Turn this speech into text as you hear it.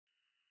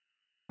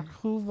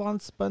Who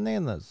Wants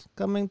Bananas?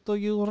 Coming to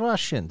you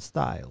Russian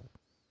style.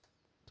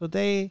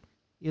 Today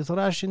is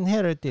Russian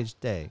Heritage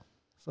Day.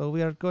 So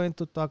we are going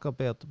to talk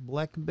about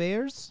black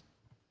bears.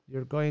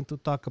 We're going to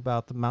talk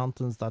about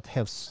mountains that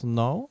have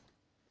snow.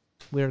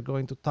 We are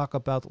going to talk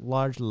about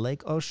large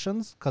lake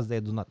oceans because they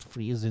do not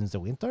freeze in the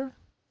winter.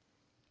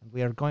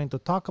 We are going to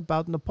talk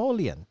about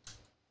Napoleon.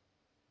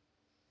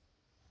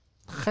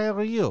 How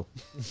are you?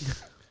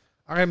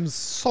 I'm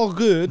so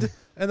good,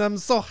 and I'm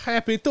so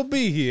happy to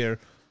be here.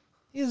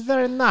 He's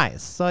very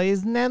nice. So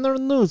is Naner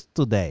news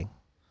today.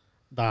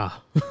 Da.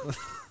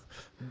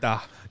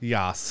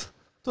 Yes.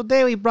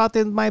 Today we brought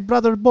in my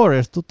brother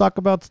Boris to talk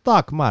about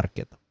stock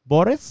market.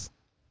 Boris?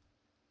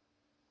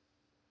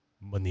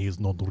 Money is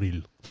not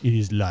real. It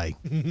is lie.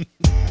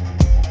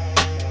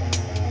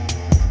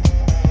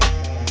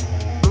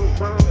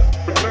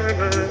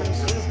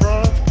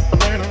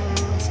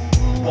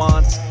 Who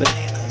wants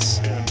bananas?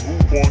 Who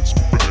wants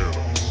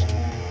bananas?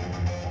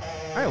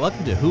 All right,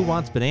 welcome to Who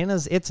Wants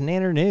Bananas? It's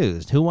Naner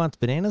News. Who wants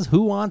bananas?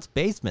 Who wants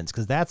basements?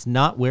 Because that's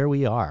not where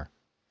we are.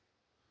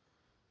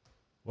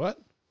 What?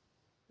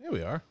 Here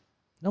we are.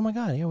 Oh my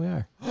God, here we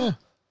are.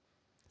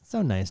 It's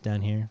so nice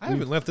down here. I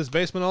haven't left this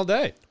basement all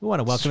day. We want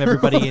to welcome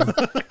everybody in.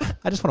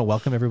 I just want to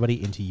welcome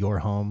everybody into your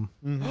home.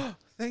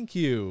 Thank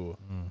you.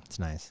 It's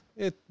nice.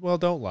 Well,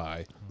 don't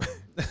lie.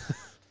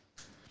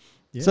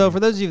 Yeah. So for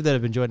those of you that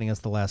have been joining us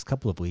the last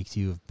couple of weeks,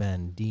 you've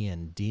been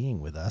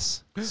D&Ding with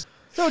us.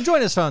 So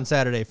join us on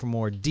Saturday for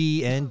more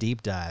D&D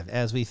Deep Dive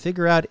as we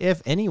figure out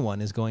if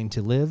anyone is going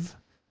to live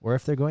or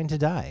if they're going to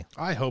die.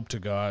 I hope to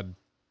God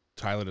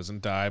Tyler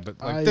doesn't die, but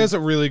I- there's a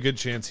really good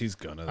chance he's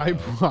gonna. I though.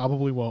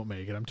 probably won't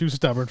make it. I'm too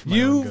stubborn for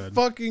my own You good.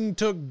 fucking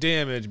took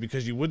damage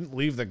because you wouldn't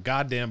leave the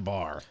goddamn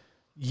bar.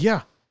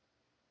 Yeah.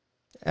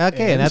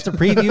 Okay, and that's a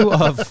preview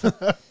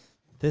of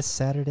this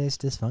Saturday's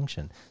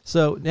dysfunction.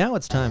 So now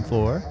it's time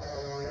for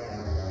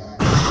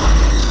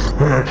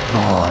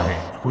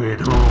Headline with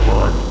Who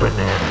Wants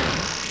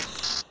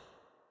Bananas?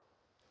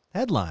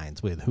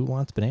 Headlines with Who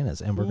Wants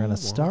Bananas. And we're going to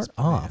start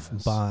off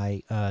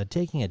by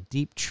taking a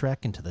deep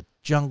trek into the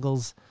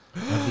jungles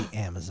of the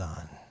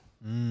Amazon.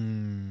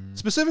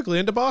 Specifically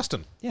into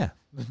Boston. Yeah,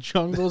 The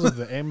jungles of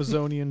the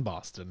Amazonian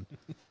Boston.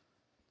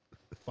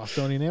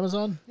 Bostonian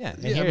Amazon? yeah.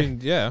 And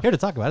Yeah, here, here to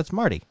talk about it's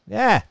Marty.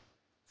 Yeah,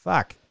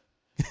 fuck.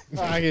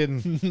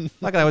 Fucking.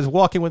 Look, I was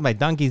walking with my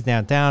donkeys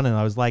downtown, and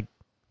I was like,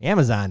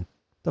 Amazon?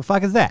 The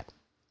fuck is that?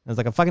 It was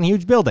like a fucking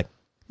huge building.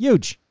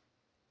 Huge.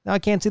 Now I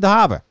can't see the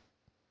harbor.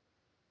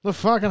 The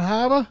fucking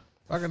harbor?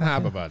 Fucking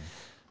Habba Bud.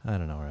 I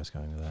don't know where I was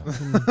going with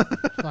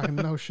that. Fucking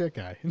no shit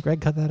guy. Greg,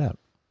 cut that out.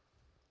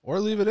 Or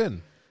leave it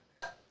in.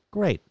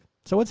 Great.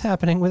 So what's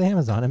happening with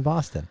Amazon in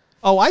Boston?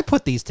 Oh, I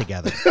put these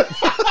together.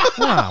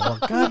 Well,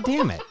 god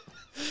damn it.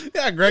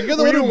 Yeah, Greg, you're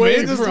the Were one you who made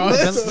waiting this for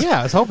us? list. Yeah,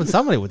 I was hoping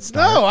somebody would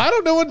start. No, I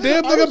don't know a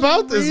damn thing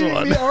about this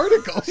one. The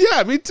article.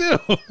 Yeah, me too.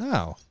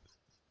 Oh.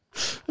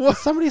 Well,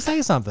 somebody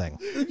say something.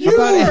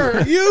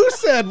 You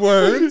said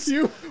words.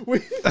 you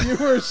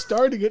were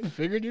starting it and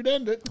figured you'd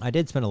end it. I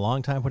did spend a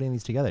long time putting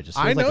these together. Just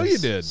I feels like know it you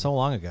was did. So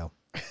long ago.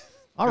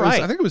 All It was-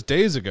 right. I think it was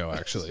days ago,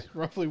 actually.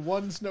 Roughly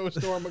one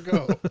snowstorm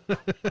ago.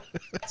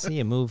 See,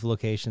 you move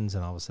locations,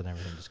 and all of a sudden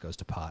everything just goes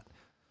to pot.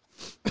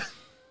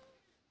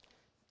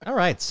 All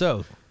right,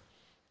 so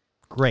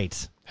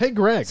great. Hey,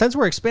 Greg. Since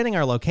we're expanding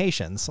our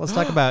locations, let's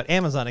talk about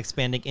Amazon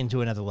expanding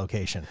into another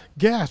location.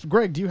 Gasp.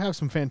 Greg, do you have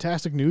some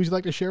fantastic news you'd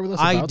like to share with us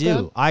I about do.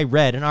 that? I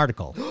read an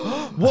article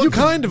What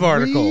kind of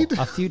article? read?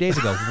 a few days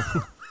ago.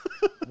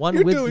 One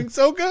You're with doing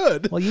so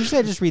good. well, usually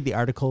I just read the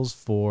articles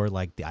for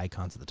like the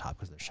icons at the top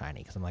because they're shiny.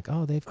 Because I'm like,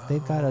 oh, they've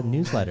got a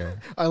newsletter.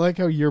 I like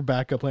how your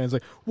backup plan is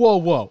like,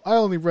 whoa, I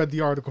only read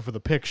the article for the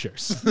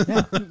pictures.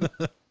 Yeah.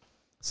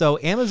 So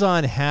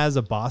Amazon has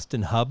a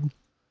Boston hub,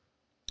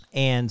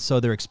 and so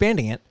they're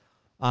expanding it.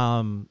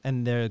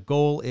 And their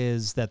goal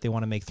is that they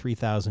want to make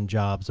 3,000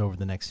 jobs over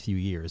the next few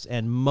years.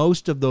 And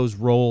most of those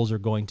roles are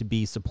going to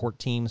be support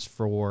teams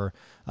for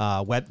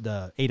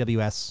the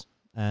AWS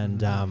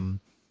and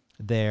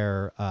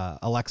their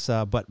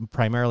Alexa, but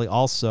primarily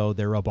also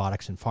their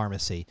robotics and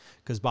pharmacy,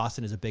 because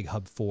Boston is a big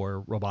hub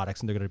for robotics,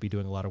 and they're going to be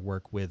doing a lot of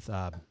work with,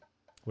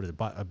 what is it,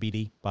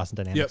 BD, Boston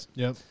Dynamics.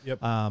 Yep.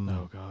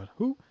 Oh, God.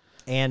 Who?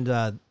 And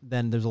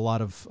then there's a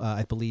lot of,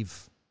 I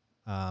believe,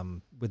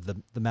 with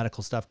the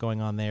medical stuff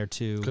going on there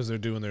too. Because they're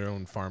doing their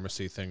own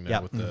pharmacy thing now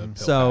Yep. with the pill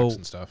So packs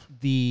and stuff.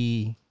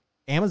 the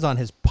Amazon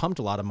has pumped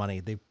a lot of money.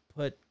 They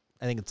put,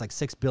 I think it's like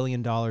 $6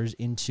 billion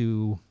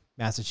into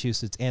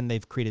Massachusetts, and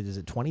they've created, is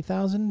it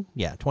 20,000?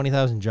 Yeah,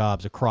 20,000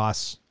 jobs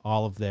across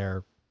all of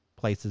their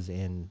places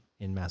in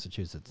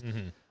Massachusetts.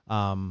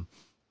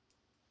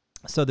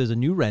 So there's a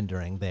new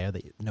rendering there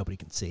that nobody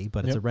can see,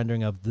 but it's a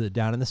rendering of the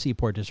down in the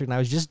Seaport District. And I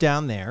was just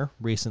down there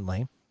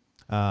recently,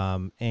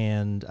 and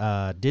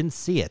didn't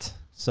see it.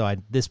 So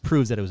this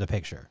proves that it was a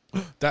picture.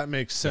 That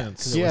makes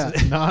sense. Yeah,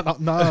 not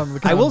on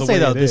the I will the say way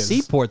though, it the is.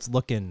 Seaport's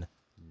looking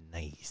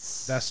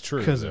nice. That's true.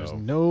 Because there's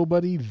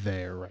nobody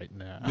there right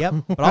now. Yep,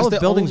 but That's all the the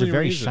buildings are only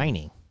very reason.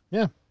 shiny.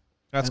 Yeah.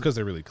 That's because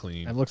they're really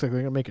clean. And it looks like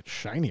they're gonna make it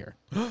shinier.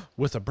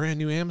 With a brand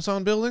new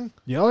Amazon building?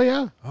 Yeah, oh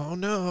yeah, Oh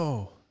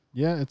no.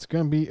 yeah. It's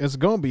gonna be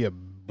a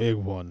big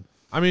one.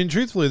 I mean,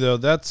 truthfully though,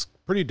 that's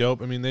pretty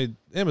dope. I mean,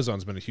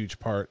 Amazon's been a huge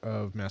part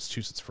of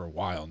Massachusetts for a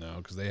while now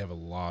because they have a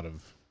lot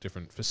of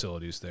different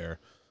facilities there.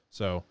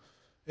 So,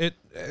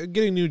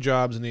 getting new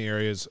jobs in the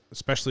areas,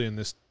 especially in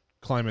this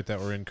climate that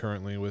we're in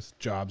currently with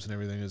jobs and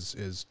everything,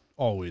 is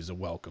always a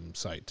welcome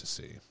sight to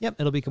see. Yep,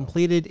 it'll be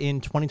completed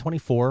in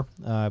 2024.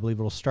 I believe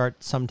it'll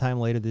start sometime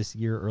later this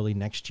year, early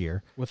next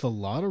year. With a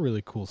lot of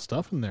really cool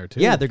stuff in there too.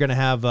 Yeah, they're gonna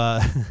have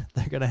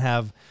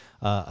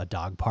a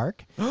dog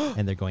park,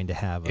 and they're going to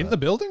have In the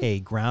building? a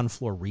ground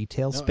floor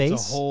retail No, space.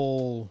 It's a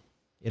whole.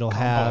 It'll Oh,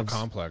 have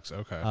complex.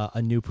 Okay. a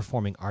new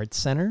performing arts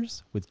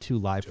centers with 2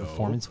 live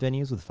performance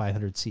venues with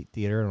 500-seat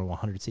theater and a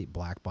 100-seat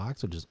black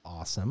box, which is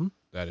awesome.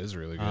 That is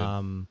really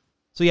good.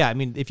 So yeah, I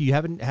mean, if you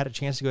haven't had a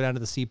chance to go down to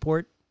the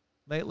Seaport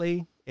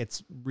lately,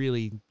 it's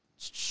really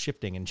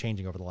shifting and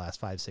changing over the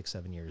last 5, 6,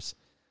 7 years.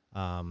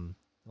 A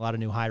lot of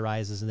new high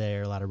rises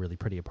there, a lot of really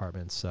pretty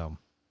apartments. So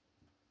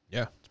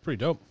Yeah, it's pretty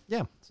dope.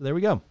 yeah, so there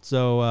we go.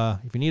 So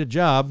if you need a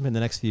job in the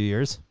next few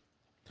years,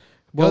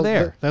 Well, go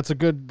there. That's a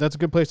good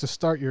place to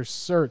start your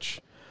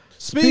search.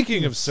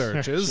 Speaking of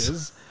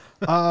searches,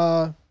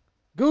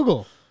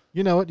 Google.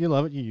 You know it. You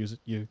love it. You use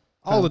it.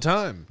 all the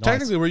time. Nice.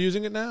 Technically, we're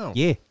using it now.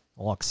 Yeah,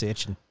 I like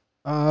searching.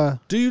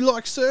 Do you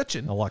like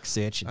searching? I like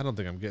searching. I don't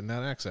think I'm getting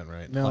that accent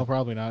right. No,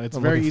 probably not. It's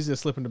I'm very looking easy to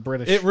slip into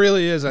British. It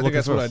really is. I think Looking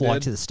that's for what a I flight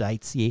did. to the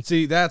States. Yeah,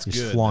 See, that's just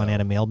good. flying though.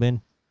 out of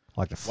Melbourne.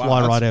 I like to Wow, fly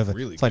that's right over.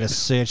 really It's like a good.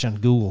 search on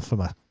Google for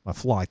my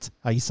flights.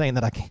 Are you saying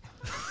that I can?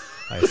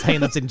 Are you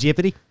saying that's in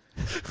jeopardy?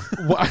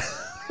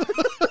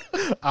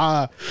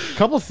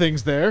 Couple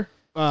things there.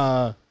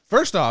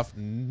 First off,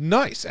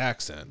 nice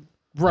accent.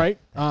 Right.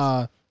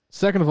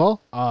 Second of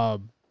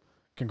all,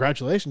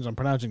 congratulations on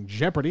pronouncing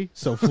Jeopardy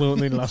so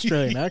fluently in an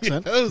Australian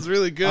accent. That was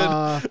really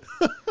good.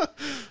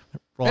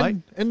 Right?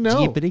 And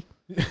no, Jeopardy.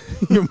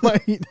 you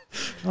might.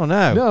 Oh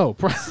no. No,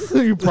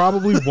 you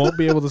probably won't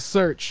be able to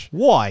search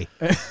Why?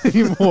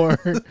 anymore.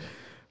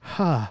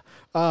 Huh.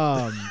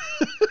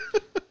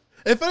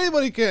 If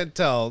anybody can't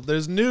tell,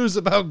 there's news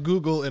about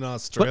Google in But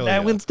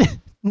Australia.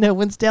 no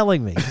one's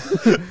telling me.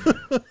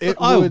 It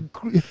Oh, would.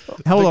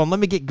 hold on. Let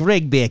me get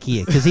Greg back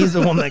here because he's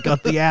the one that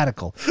got the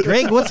article.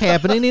 Greg, what's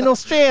happening in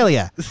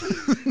Australia?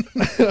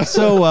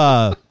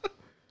 So,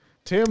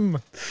 Tim.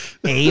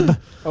 Abe.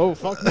 Oh,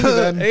 fuck me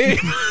then. Hey,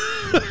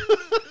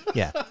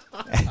 Yeah.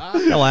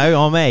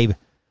 Hello, I'm Abe.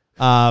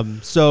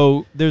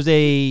 So there's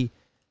the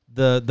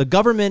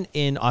government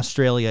in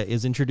Australia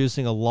is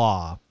introducing a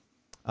law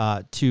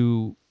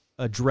to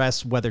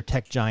address whether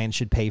tech giants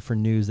should pay for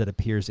news that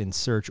appears in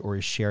search or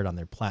is shared on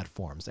their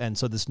platforms. And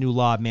so this new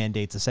law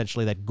mandates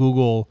essentially that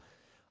Google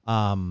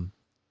would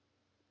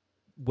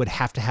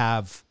have to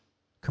have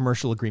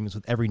commercial agreements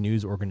with every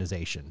news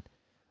organization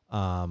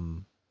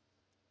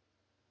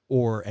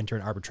or enter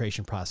an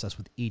arbitration process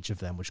with each of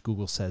them, which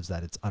Google says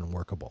that it's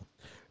unworkable.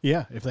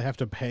 Yeah, if they have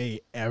to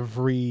pay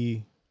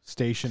every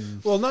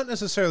station. well, not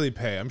necessarily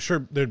pay. I'm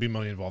sure there'd be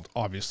money involved,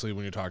 obviously,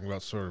 when you're talking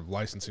about sort of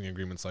licensing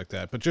agreements like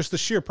that. But just the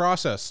sheer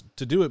process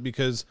to do it,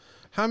 because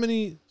how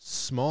many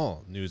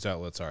small news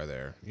outlets are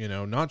there? You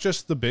know, not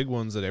just the big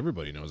ones that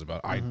everybody knows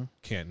about. I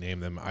can't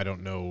name them. I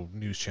don't know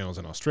news channels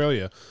in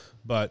Australia,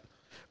 but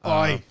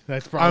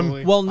That's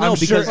probably. Well, no, I'm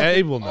because sure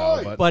Abe will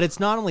know. but it's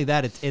not only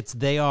that. It's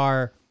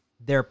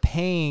they're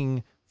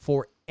paying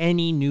for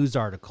any news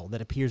article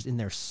that appears in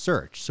their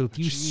search. So if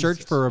you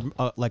search for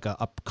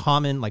a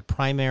common, like,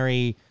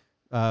 primary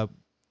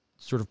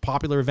sort of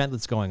popular event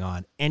that's going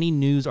on, any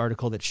news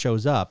article that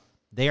shows up,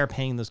 they are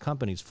paying those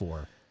companies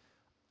for.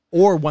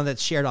 Or one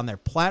that's shared on their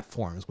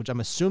platforms, which I'm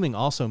assuming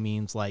also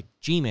means like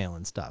Gmail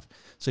and stuff.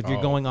 So if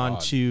you're going on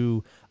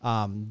to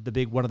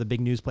one of the big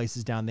news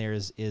places down there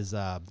is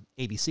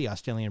ABC,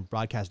 Australian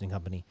Broadcasting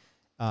Company.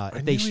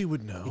 I knew he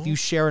would know. If you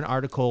share an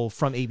article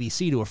from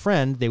ABC to a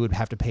friend, they would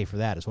have to pay for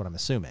that, is what I'm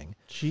assuming.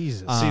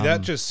 Jesus. See,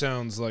 that just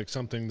sounds like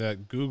something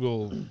that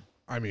Google,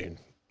 I mean,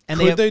 And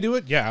could they do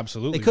it? Yeah,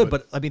 absolutely. They could,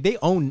 but I mean, they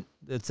own,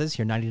 it says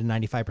here, 90 to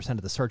 95%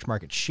 of the search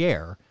market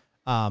share.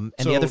 And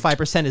So, the other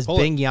 5% is hold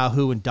Bing,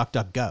 Yahoo, and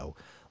DuckDuckGo.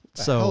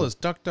 the hell is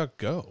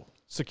DuckDuckGo?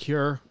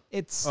 Secure.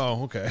 It's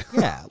Oh, okay.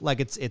 yeah, like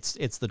it's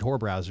the Tor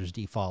browser's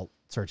default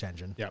search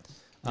engine. Yeah.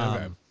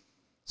 Okay.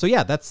 So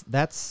yeah,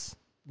 that's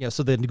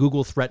so then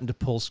Google threatened to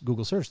pull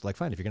Google search. Like,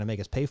 fine, if you're going to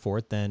make us pay for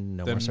it, then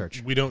no more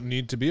search. We don't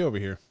need to be over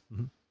here.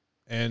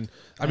 And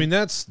I mean,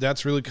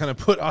 that's really kind of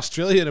put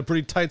Australia in a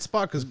pretty tight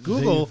spot because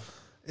Google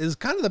is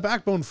kind of the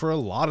backbone for a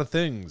lot of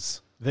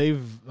things.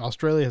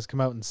 Australia has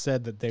come out and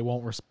said that they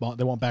won't respond.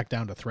 They won't back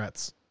down to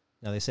threats.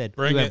 Now they said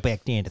Bring you went it.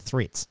 back down to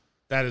threats.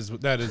 That is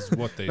what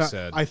they Now,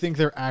 said. I think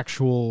their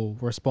actual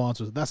response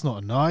was, "That's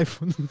not a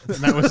knife." And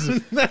that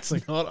was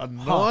That's not a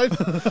knife.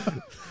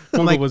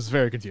 Google was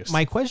very confused.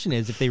 My question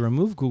is, if they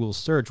remove Google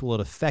search, will it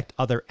affect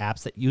other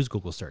apps that use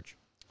Google search?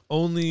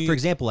 Only, For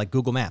example, like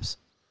Google Maps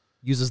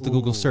uses the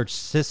Google search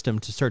system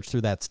to search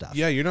through that stuff.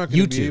 yeah, you're not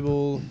going to be YouTube.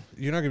 able.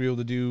 You're not going to be able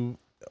to do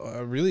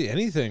really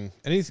anything,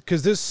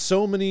 because there's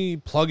so many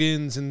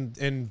plugins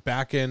and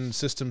back end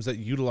systems that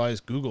utilize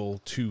Google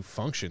to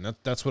function.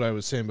 That's what I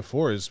was saying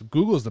before. Is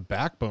Google is the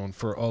backbone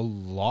for a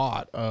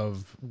lot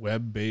of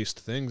web based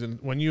things, and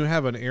when you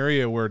have an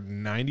area where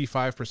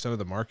 95% of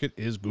the market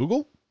is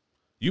Google,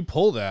 you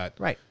pull that,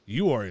 Right.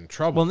 you are in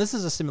trouble. Well, and this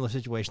is a similar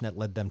situation that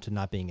led them to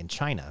not being in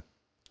China.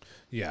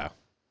 Yeah.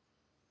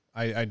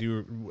 I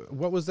do.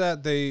 What was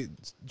that?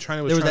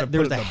 China was There was trying a, to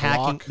there put was it a in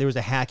hacking. block. There was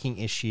a hacking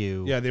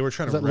issue. Yeah, they were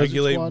trying Is to that Lizard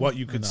regulate Squad? what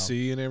you Or could no?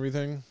 see and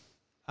everything.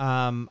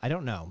 I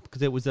don't know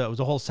because it was a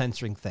whole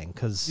censoring thing.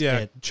 Because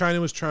Yeah, China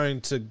was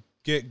trying to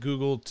get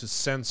Google to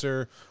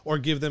censor or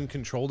give them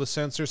control to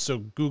censor. So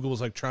Google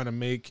was like trying to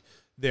make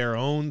their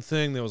own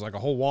thing. There was like a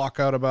whole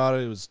walkout about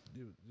it. It was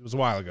a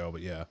while ago,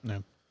 but yeah,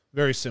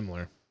 very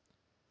similar.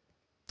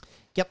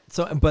 Yep.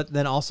 So, but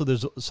then also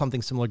there's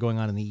something similar going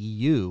on in the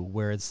EU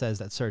where it says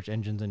that search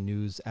engines and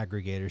news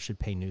aggregators should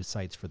pay news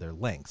sites for their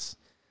links.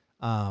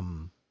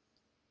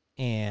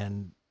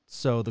 And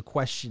so the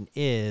question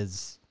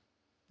is,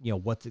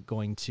 what's it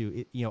going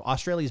to?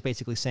 Australia is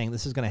basically saying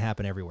this is going to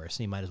happen everywhere,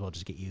 so you might as well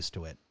just get used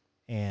to it.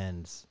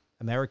 And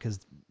America's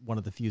one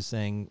of the few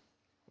saying,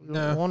 we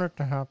don't want it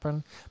to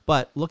happen.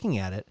 But looking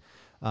at it,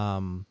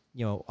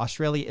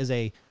 Australia is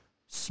a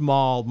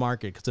small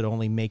market because it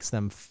only makes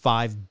them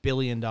 $5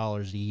 billion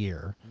a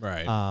year.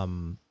 Right.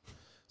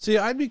 See,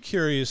 I'd be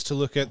curious to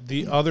look at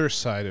the other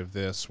side of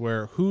this,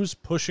 where who's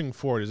pushing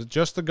for it? Is it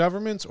just the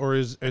governments, or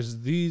are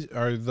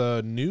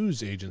the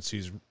news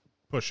agencies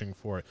pushing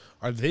for it?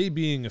 Are they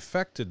being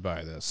affected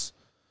by this?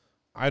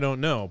 I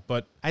don't know,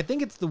 but I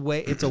think it's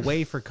a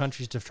way for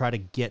countries to try to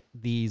get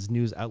these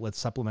news outlets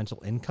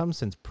supplemental income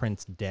since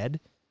print's dead,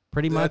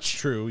 pretty much. That's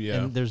true, yeah.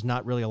 And there's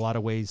not really a lot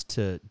of ways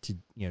to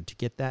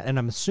get that. And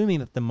I'm assuming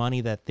that the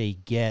money that they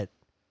get,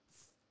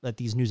 that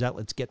these news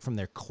outlets get from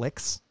their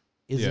clicks,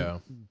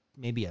 isn't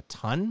maybe a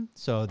ton.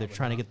 So they're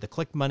trying to get the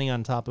click money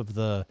on top of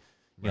the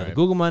the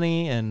Google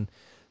money, and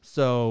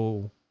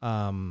so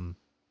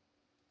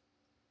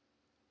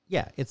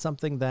it's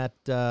something that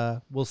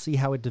we'll see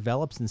how it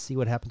develops and see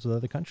what happens with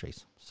other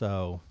countries.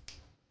 So,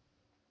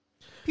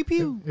 pew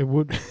pew. It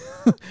would,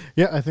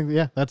 yeah. I think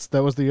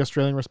that was the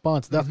Australian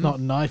response. That's not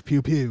a knife,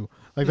 pew pew.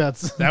 Like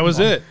that was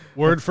it,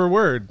 word for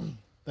word.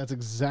 That's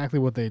exactly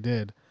what they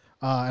did.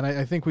 And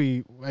I think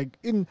we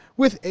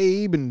with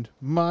Abe and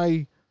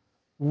my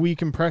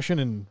weak impression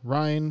and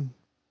Ryan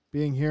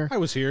being here. I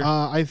was here.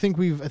 I think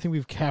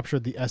we've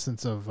captured the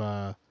essence of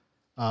the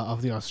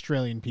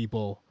Australian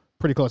people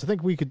pretty close. I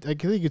think you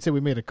could say we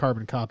made a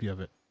carbon copy of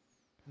it.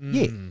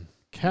 Yeah.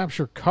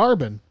 Capture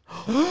carbon.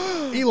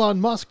 Elon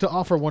Musk to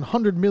offer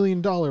 $100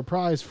 million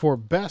prize for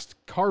best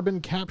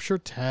carbon capture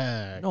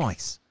tech.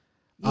 Nice.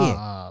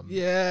 Yeah.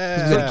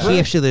 Yeah. We've got to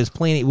capture those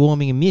planet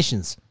warming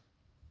emissions.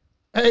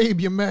 Abe,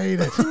 you made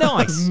it.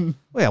 Nice.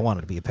 Well, I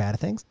wanted to be a part of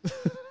things.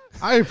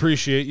 I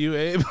appreciate you,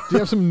 Abe. Do you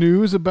have some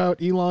news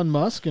about Elon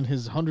Musk and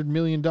his $100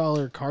 million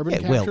carbon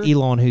capture? Well,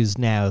 Elon, who's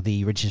now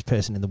the richest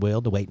person in the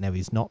world. Wait, no,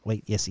 he's not.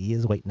 Wait, yes, he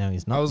is. Wait, no,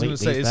 he's not. I was going to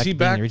say, he's is he being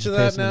back the to richest that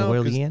person in now? the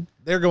world 'Cause again?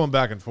 they're going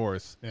back and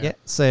forth. Yeah.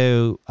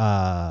 So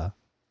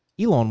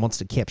Elon wants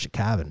to capture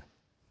carbon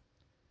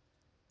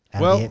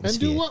out of the and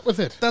atmosphere. do what with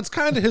it? That's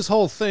kind of his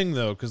whole thing,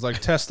 though, because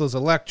like Tesla's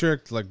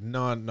electric, like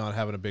not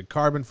having a big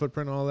carbon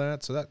footprint and all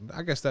that. So that,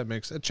 I guess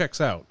it checks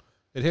out.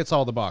 It hits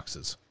all the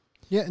boxes.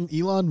 Yeah, and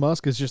Elon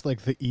Musk is just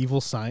like the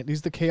evil scientist.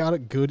 He's the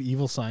chaotic, good,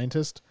 evil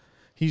scientist.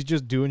 He's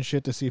just doing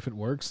shit to see if it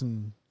works,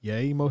 and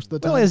yay, most of the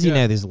time. Well, as you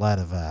know, there's a lot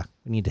of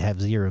we need to have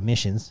zero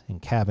emissions,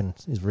 and carbon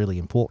is really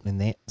important in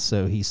that.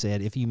 So he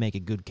said, if you make a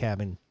good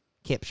carbon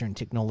capturing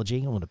technology,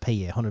 I'm going to pay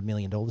you $100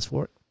 million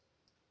for it.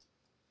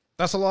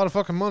 That's a lot of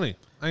fucking money.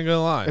 I ain't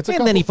gonna lie. And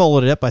then he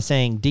followed it up by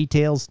saying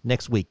details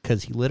next week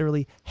because he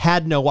literally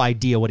had no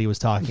idea what he was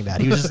talking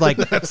about. He was just like,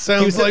 That sounds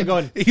he was like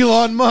going,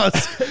 Elon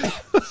Musk.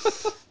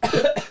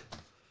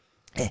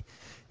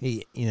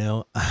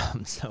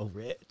 I'm so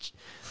rich,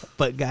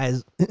 but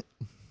guys,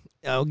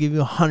 I'll give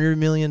you $100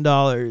 million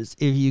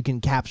if you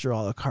can capture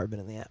all the carbon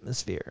in the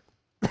atmosphere.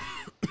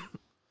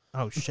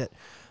 Oh shit!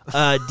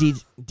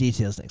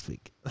 Details next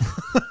week.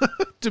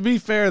 To be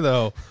fair,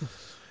 though,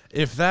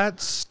 if that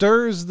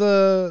stirs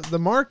the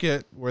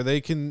market where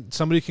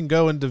somebody can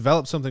go and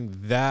develop something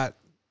that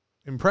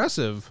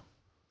impressive,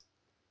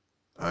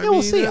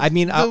 We'll see.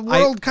 the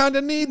world kind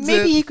of needs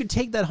maybe it. he could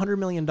take that $100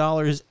 million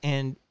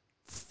and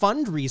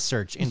fund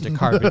research into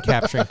carbon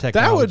capturing That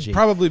technology. would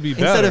probably be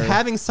better. Instead of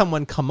having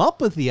someone come up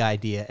with the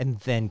idea and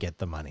then get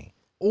the money.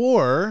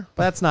 Or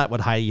But that's not what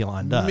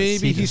Elon does.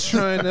 maybe He he's just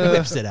trying to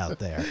whips it out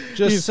there.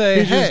 just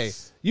say, hey,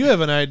 you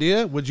have an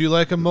idea. Would you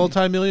like a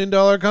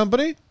multi-million-dollar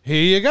company?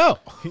 Here you go.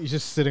 He's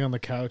just sitting on the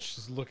couch,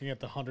 just looking at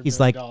the $100 He's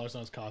million like-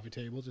 on his coffee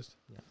table. Just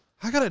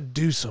I gotta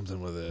do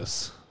something with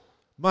this.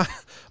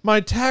 My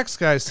tax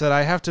guy said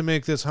I have to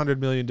make this $100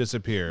 million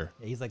disappear.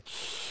 He's like,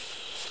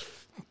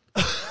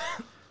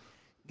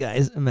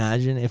 guys,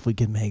 imagine if we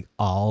could make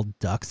all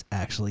ducks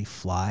actually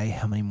fly,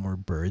 how many more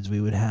birds we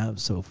would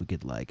have. So if we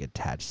could like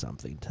attach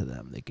something to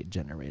them, they could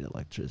generate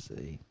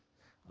electricity.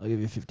 I'll give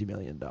you $50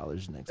 million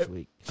next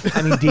week.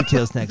 I mean,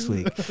 details next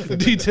week.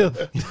 Detail.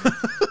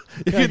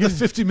 You get the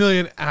 $50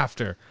 million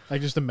after. I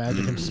just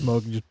imagine him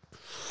smoking. Just,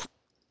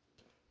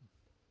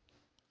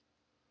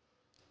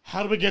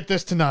 how do we get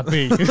this to not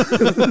be?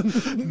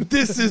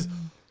 This is.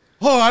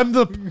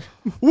 Oh,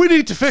 we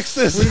need to fix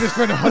this. We need to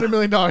spend $100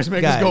 million to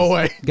make this go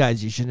away.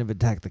 Guys, you shouldn't have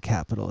attacked the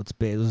Capitol. It's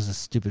a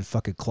stupid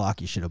fucking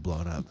clock you should have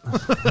blown up.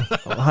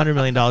 $100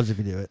 million if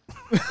you do it.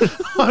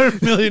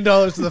 $100 million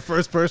to the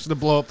first person to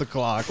blow up the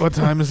clock. What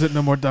time is it?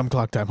 No more dumb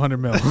clock time. 100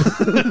 mil.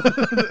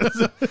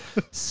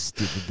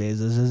 Stupid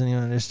Bezos doesn't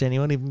even understand. He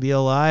won't even be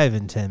alive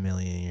in 10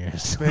 million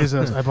years.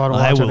 Bezos, I bought a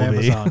I watch on will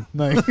be. Amazon.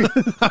 Like,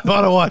 I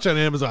bought a watch on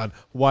Amazon.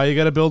 Why you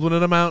got to build one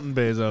in a mountain,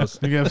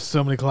 Bezos? you have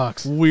so many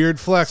clocks. Weird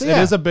flex. So,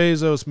 yeah. It is a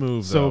Bezos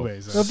move, So though.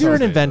 Bezos. So if you're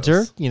an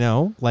Bezos.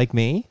 inventor, like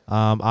me,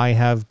 I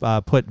have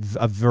put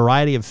a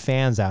variety of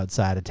fans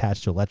outside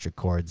attached to electric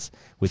cords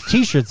with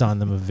T-shirts on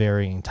them of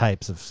varying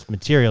types of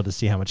material to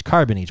see how much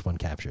carbon each one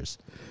captures.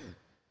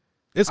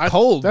 It's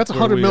cold. That's where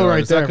 100 we mil are.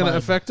 right Is that there, going to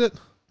Mike. affect it?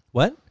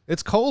 What?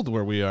 It's cold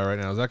where we are right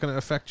now. Is that going to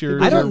affect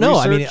your? I don't know.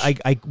 I mean,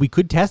 research? we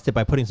could test it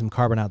by putting some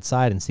carbon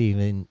outside and see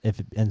even if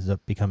it ends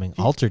up becoming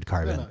altered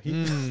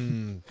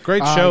carbon.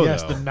 Great show,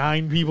 yes, though. the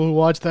 9 people who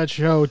watched that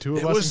show, 2 of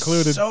It us was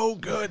included. so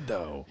good,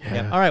 though.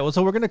 Yeah. All right. Well,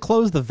 so we're going to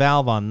close the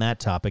valve on that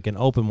topic and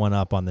open one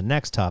up on the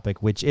next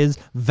topic, which is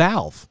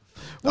Valve.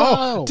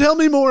 Wow. Oh, tell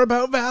me more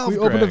about Valve. We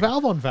opened a Greg.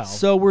 valve on Valve.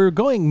 So we're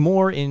going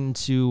more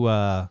into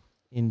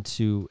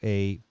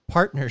a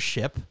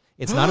partnership.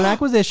 It's not an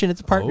acquisition;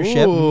 it's a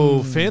partnership.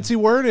 Oh, fancy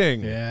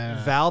wording.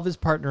 yeah. Valve is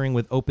partnering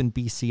with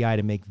OpenBCI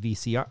to make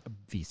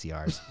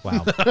VCRs. Wow,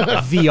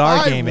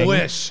 VR gaming. I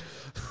wish.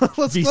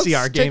 let's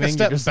VCR take gaming, a you're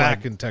step just back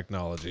like- in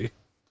technology.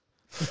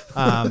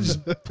 Um,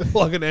 Just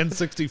plug an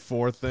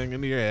N64 thing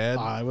into your head.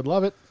 I would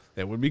love it.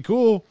 It would be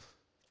cool.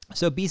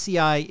 so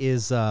BCI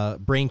is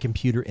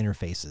brain-computer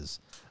interfaces.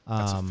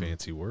 That's a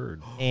fancy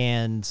word.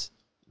 And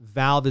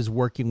Valve is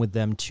working with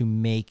them to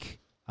make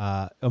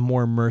a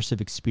more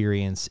immersive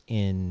experience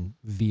in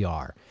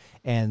VR.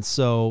 And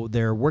so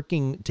they're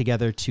working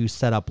together to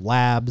set up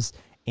labs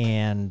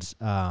and,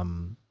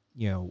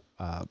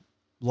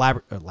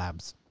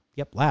 labs.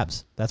 Yep,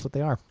 labs. That's what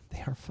they are. They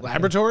are fucking-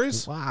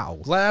 Laboratories? Wow.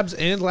 Labs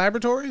and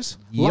laboratories?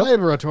 Yep.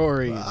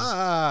 Laboratories.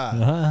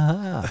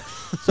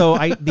 So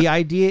the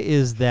idea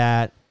is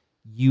that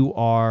you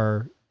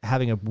are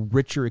having a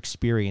richer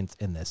experience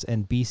in this,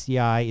 and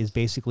BCI is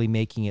basically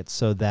making it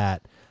so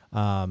that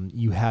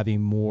you have a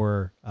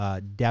more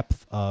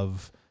depth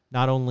of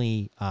not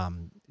only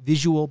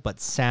visual but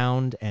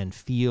sound and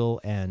feel,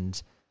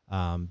 and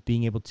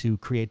being able to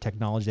create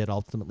technology that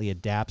ultimately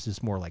adapts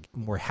is more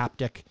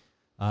haptic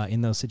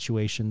in those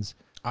situations.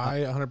 I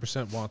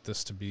 100% want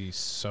this to be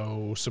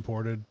so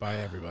supported by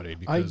everybody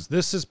because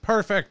this is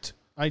perfect.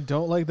 I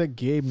don't like that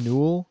Gabe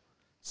Newell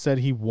said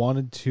he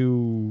wanted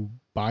to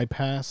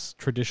bypass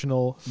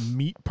traditional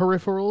meat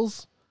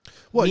peripherals.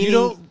 Well, you Meaning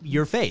don't.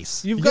 your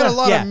face. You've got a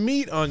lot Yeah. of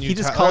meat on you. He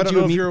just Tyler. called I don't you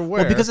know a if meat. you're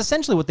aware. Well, because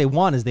essentially what they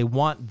want is they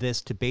want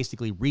this to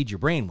basically read your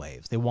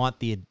brainwaves. They want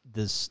the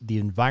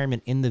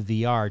environment in the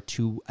VR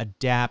to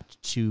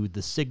adapt to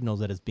the signals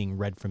that is being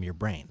read from your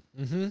brain.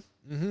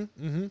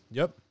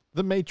 Yep.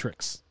 The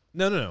Matrix.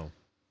 No,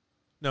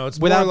 it's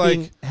Without more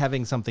like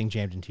having something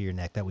jammed into your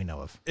neck that we know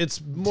of. it's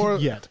more.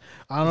 Yet.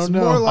 I it's don't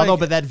know. more like- Although,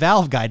 but that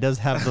Valve guy does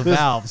have the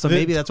valve, so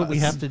maybe that's what we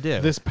have to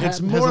do. This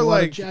patent more has a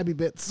lot like- of jabby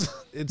bits.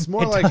 It's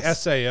more It like does.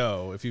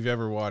 SAO. If you've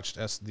ever watched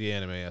the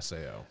anime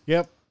SAO,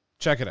 Yep.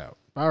 check it out.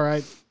 All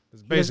right.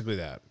 It's basically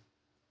that.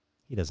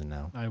 He doesn't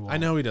know. I won't. I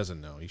know he doesn't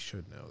know. He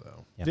should know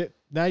though. Yeah.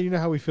 Now you know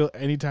how we feel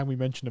anytime we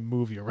mention a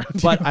movie around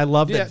But you. I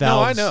love Yeah, that no,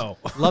 I Valve's know.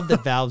 love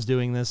that Valve's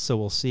doing this, so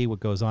we'll see what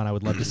goes on. I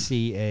would love to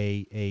see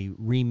a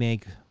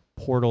remake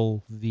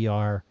Portal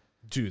VR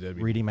Dude, that'd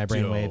be reading my dope.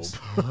 brainwaves.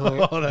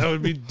 Oh, that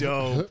would be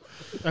dope.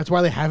 That's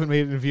why they haven't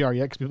made it in VR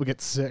yet, because people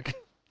get sick.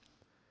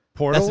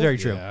 Portal. That's very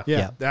true. Yeah.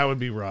 Yeah. That would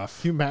be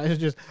rough. Can you imagine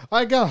just,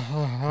 I go,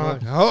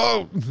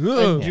 Oh, and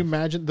do you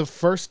imagine the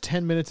first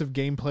 10 minutes of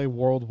gameplay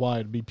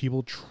worldwide would be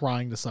people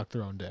trying to suck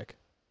their own dick?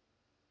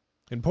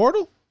 in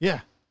Portal, Yeah.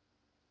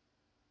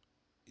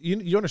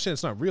 you understand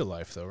it's not real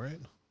life though, right?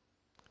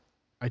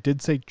 I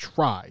did say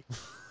try.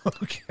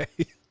 Okay.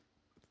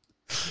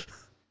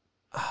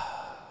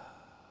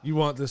 You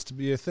want this to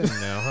be a thing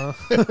now,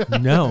 huh?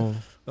 No.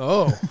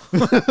 Oh,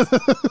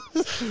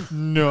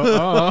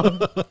 No.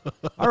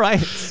 All right.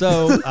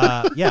 So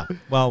yeah.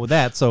 Well, with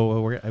that,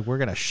 so we're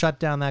gonna shut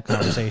down that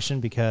conversation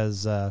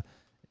because and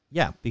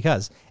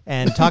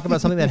talk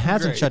about something that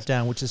hasn't Great. shut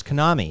down, which is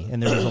Konami.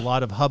 And there was a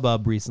lot of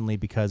hubbub recently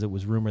because it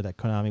was rumored that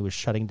Konami was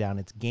shutting down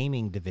its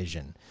gaming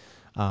division.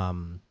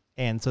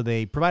 And so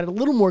they provided a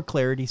little more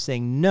clarity,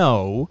 saying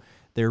no,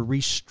 they're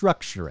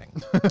restructuring.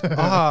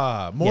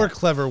 more Yeah.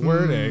 clever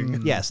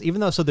wording. Yes,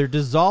 even though they're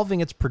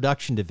dissolving its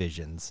production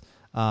divisions,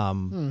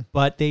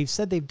 but they've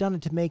said they've done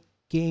it to make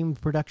game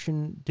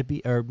production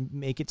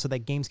make it so that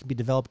games can be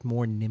developed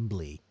more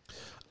nimbly.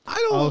 I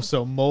don't. Oh,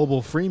 so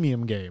mobile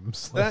freemium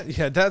games.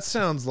 That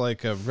sounds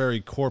like a very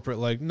corporate.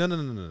 Like no.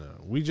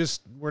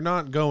 We're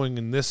not going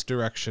in this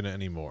direction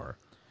anymore.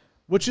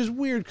 Which is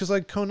weird because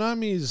like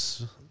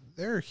Konami's,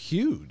 they're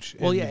huge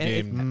Well, in yeah, the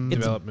and game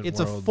development it's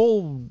world. a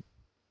full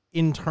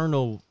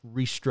internal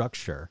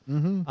restructure.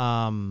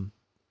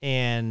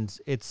 And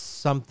it's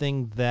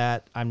something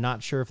that I'm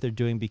not sure if they're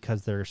doing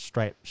because they're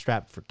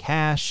strapped for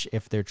cash,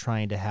 if they're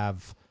trying to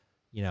have,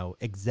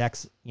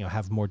 execs,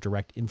 have more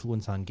direct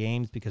influence on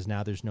games because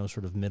now there's no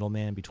sort of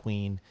middleman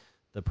between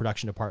the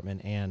production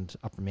department and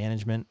upper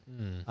management.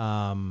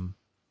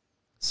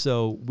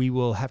 So we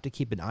will have to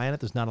keep an eye on it.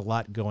 There's not a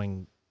lot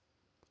going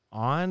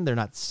on. They're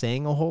not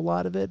saying a whole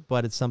lot of it,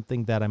 but it's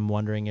something that I'm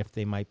wondering if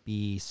they might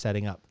be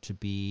setting up to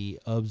be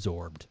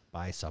absorbed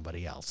by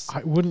somebody else.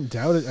 I wouldn't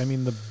doubt it. I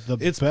mean,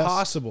 It's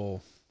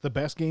possible. The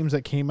best games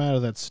that came out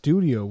of that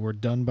studio were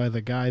done by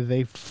the guy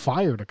they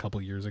fired a couple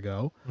years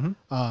ago.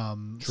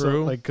 True.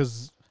 So,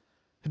 because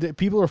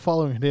people are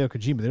following Hideo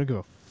Kojima, they don't give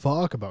a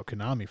fuck about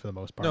Konami for the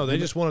most part. No, they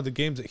just wanted the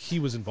games that he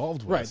was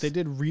involved with. Right, they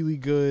did really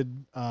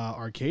good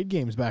arcade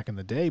games back in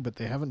the day, but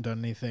they haven't done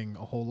anything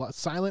a whole lot.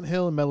 Silent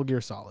Hill and Metal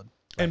Gear Solid.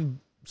 And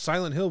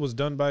Silent Hill was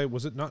done by,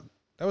 was it not?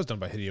 That was done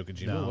by Hideo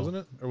Kojima, No. wasn't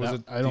it? Or was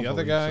it I don't the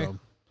other believe guy? so.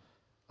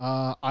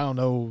 I don't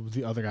know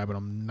the other guy, but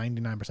I'm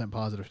 99%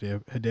 positive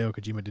Hideo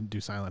Kojima didn't do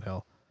Silent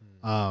Hill.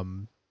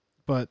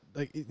 But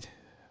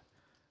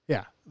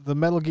yeah, the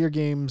Metal Gear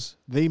games,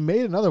 they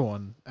made another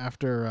one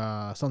after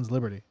Sons of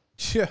Liberty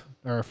Yeah.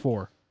 or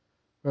 4,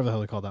 whatever the hell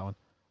they called that one.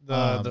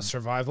 The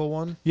survival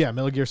one? Yeah,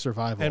 Metal Gear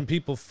Survival. And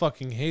people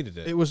fucking hated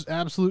it. It was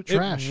absolute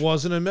trash. It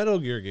wasn't a Metal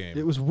Gear game.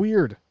 It was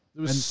weird. It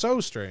was so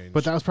strange.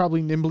 But that was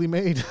probably nimbly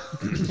made.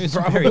 It's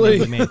very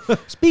nimbly made.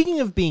 Speaking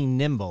of being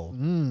nimble,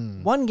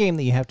 one game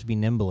that you have to be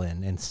nimble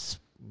in and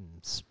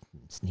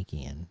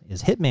sneaky in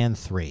is Hitman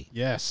 3.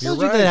 Yes. Those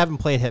of you that haven't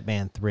played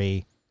Hitman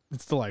 3,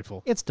 it's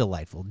delightful. It's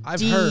delightful.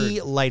 I've heard.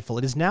 Delightful.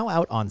 It is now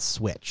out on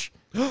Switch,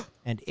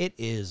 and it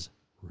is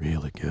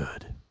really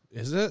good.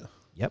 Is it?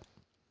 Yep.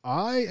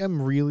 I am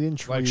really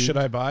intrigued. Like, should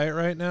I buy it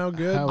right now?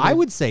 Good. I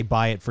would say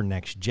buy it for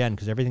next gen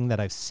because everything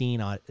that I've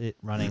seen on it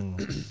running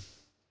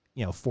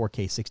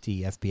 4K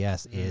 60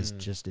 FPS is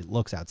just, it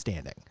looks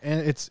outstanding.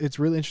 And it's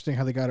really interesting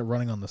how they got it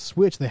running on the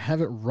Switch. They have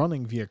it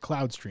running via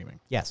cloud streaming.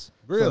 Yes.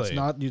 Really?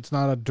 So it's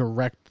not a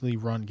directly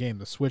run game.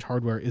 The Switch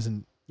hardware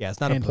isn't. Yeah, it's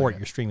not a handling port. it.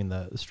 You're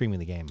streaming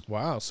the game.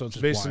 Wow. So it's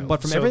Just based wild. on.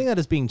 But from so- everything that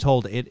is being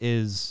told, it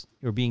is,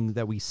 or being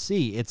that we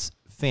see, it's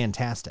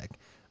fantastic.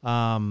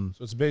 So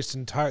it's based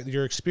entirely.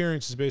 Your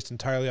experience is based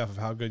entirely off of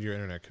how good your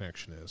internet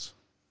connection is.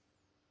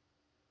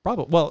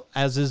 Probably. Well,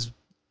 as is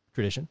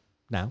tradition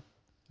now,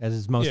 as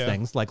is most Yeah.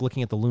 things, like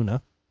looking at the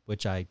Luna,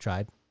 which I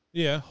tried,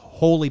 Yeah,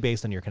 wholly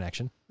based on your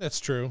connection that's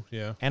true.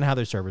 Yeah. and how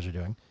their servers are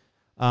doing.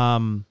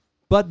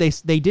 But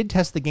they did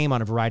test the game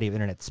on a variety of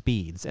internet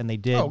speeds, and they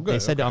did. Oh, good, They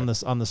said okay.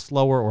 on the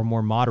slower or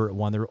more moderate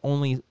one, there were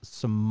only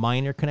some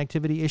minor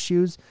connectivity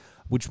issues,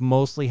 which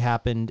mostly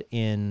happened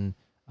in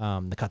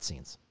the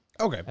cutscenes.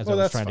 Okay. As well,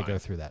 I was that's trying fine. to go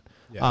through that.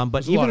 Yeah, But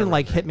there's a lot even of in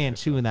like rendering Hitman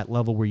there, 2 so. in that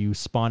level where you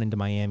spawn into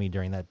Miami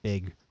during that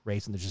big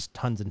race and there's just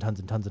tons and tons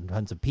and tons and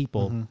tons of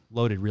people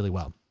loaded really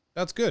well.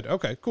 That's good.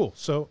 Okay. Cool.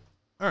 So,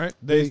 all right.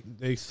 They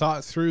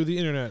thought through the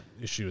internet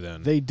issue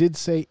then. They did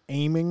say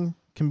aiming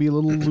can be a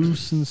little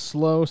loose and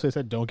slow, so they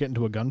said don't get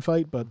into a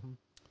gunfight, but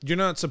You're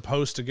not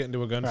supposed to get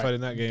into a gunfight Right.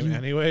 in that game, You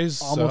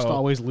anyways. almost so.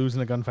 always lose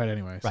in a gunfight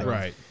anyway. So.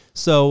 Right.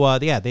 So,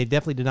 yeah, they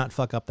definitely did not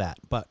fuck up that.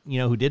 But you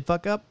know who did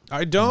fuck up?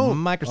 I don't.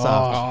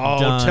 Microsoft. Oh,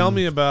 Done. tell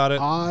me about it.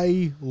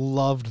 I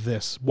loved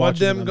this. What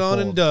watching it them gone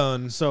and unfold.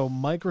 done. So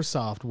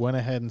Microsoft went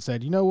ahead and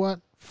said, you know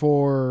what?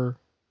 For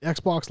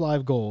Xbox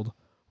Live Gold,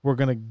 we're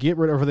going to get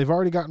rid of, or they've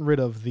already gotten rid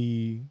of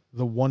the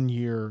 1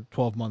 year,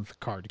 12-month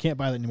card. You can't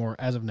buy that anymore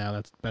as of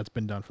now. That's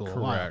been done for a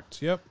little while.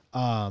 Correct. Yep.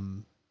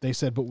 They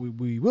said, but what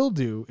we will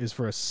do is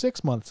for a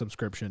 6-month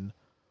subscription,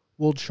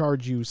 we'll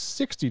charge you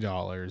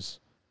 $60,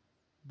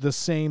 the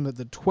same that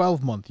the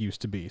 12-month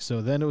used to be.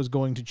 So then it was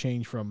going to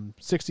change from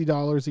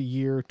 $60 a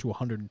year to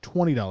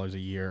 $120 a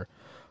year.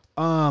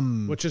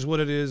 Which is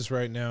what it is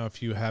right now.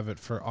 If you have it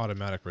for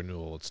automatic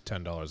renewal, it's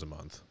 $10 a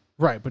month.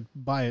 Right, but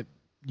buy it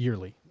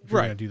yearly if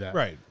you're going to do that.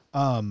 Right.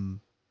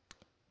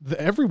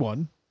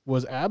 Everyone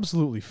was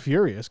absolutely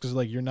furious because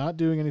like you're not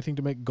doing anything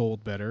to make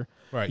gold better.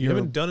 Right. You You're-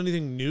 haven't done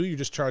anything new. You're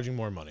just charging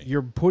more money.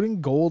 You're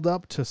putting gold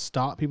up to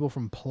stop people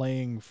from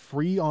playing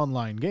free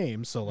online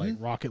games. So like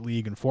Mm-hmm. Rocket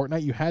League and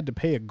Fortnite, you had to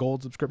pay a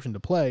gold subscription to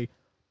play.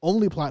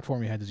 Only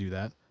platform you had to do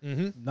that.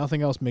 Mm-hmm.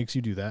 Nothing else makes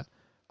you do that.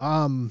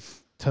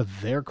 To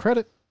their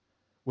credit,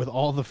 with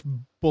all the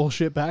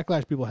bullshit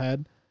backlash people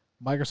had,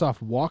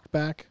 Microsoft walked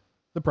back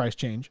the price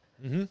change,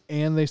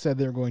 and they said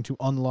they're going to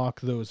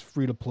unlock those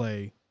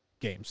free-to-play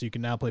games. So you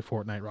can now play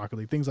Fortnite, Rocket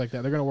League, things like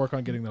that. They're going to work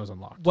on getting those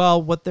unlocked.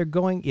 Well, what they're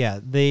going,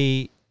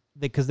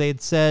 because they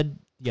had said,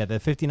 the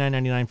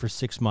 $59.99 for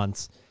 6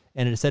 months,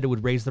 and it said it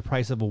would raise the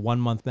price of a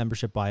 1-month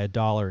membership by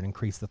 $1 and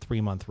increase the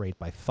 3-month rate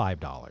by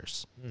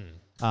 $5.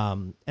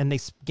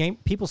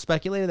 And people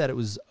speculated that it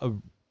was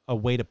a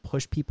way to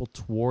push people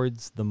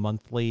towards the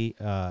monthly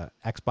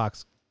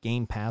Xbox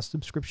Game Pass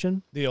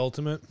subscription. The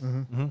ultimate.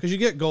 Because you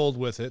get gold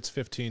with it. It's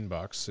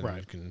 $15, and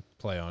you can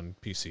play on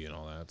PC and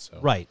all that. So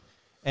Right.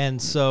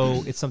 And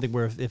so it's something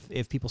where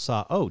if people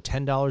saw,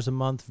 $10 a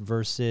month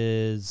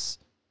versus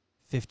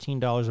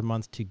 $15 a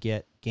month to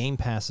get Game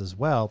Pass as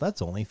well,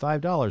 that's only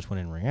 $5, when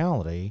in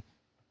reality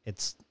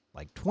it's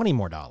like $20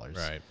 more,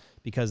 Right.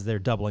 because they're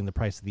doubling the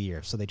price of the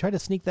year. So they tried to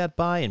sneak that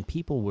by, and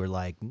people were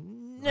like,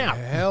 no.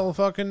 Hell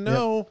fucking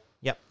no.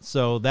 Yep.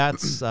 So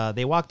that's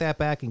they walked that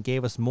back and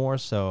gave us more,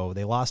 so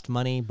they lost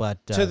money,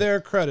 but To their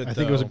credit, I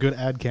think it was a though, good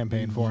ad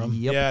campaign for them.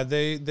 Yep. Yeah,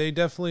 they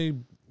definitely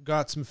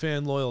got some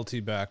fan loyalty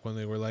back when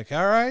they were like,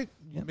 all right,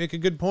 you make a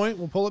good point,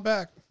 we'll pull it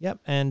back. Yep.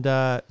 And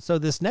so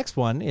this next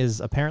one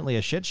is apparently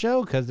a shit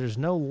show because there's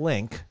no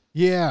link.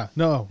 Yeah,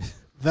 no,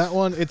 that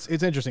one it's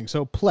interesting.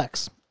 So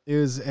Plex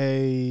is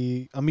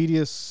a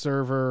media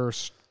server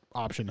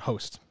option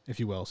host, if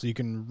you will. So you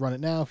can run it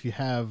now if you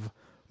have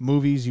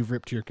movies you've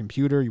ripped to your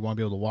computer, you want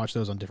to be able to watch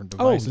those on different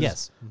devices. Oh,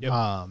 yes.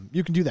 Yep.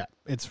 You can do that.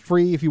 It's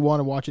free if you want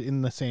to watch it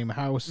in the same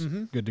house.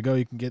 Mm-hmm. Good to go.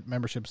 You can get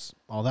memberships,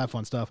 all that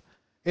fun stuff.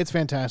 It's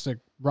fantastic.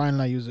 Ryan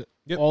and I use it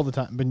Yep. all the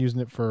time. Been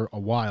using it for a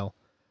while.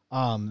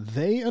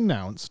 They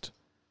announced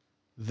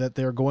that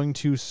they're going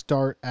to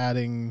start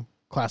adding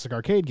classic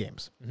arcade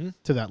games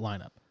to that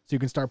lineup. So you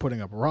can start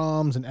putting up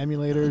ROMs and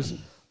emulators,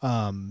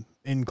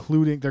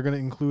 they're going to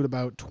include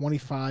about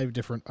 25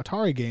 different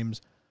Atari games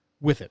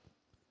with it.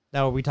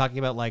 Now, are we talking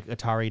about like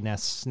Atari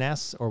NES,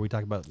 SNES, or are we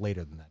talking about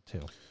later than that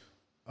too?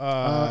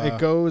 It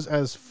goes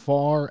as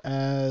far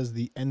as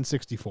the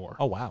N64.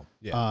 Oh, wow.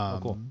 Yeah.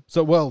 Cool.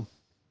 So, well,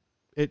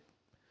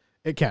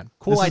 it can.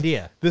 Cool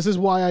idea. This is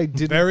why I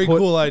didn't Very put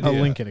cool a idea.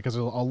 link in it, because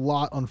a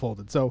lot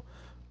unfolded. So,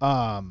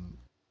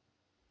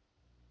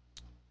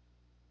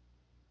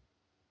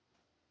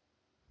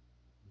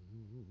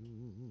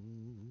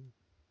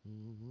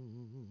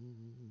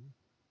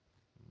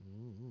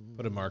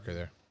 Put a marker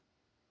there.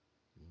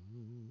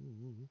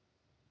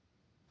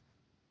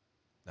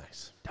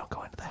 Nice. Don't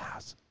go into the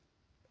house.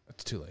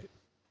 It's too late.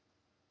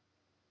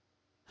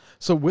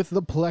 So with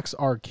the Plex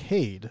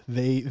Arcade,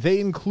 they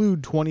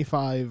include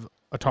 25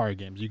 Atari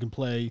games you can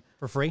play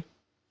For free?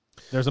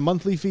 There's a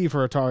monthly fee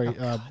for Atari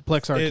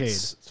Plex Arcade.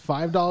 It's- It's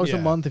 $5 yeah.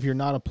 a month if you're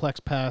not a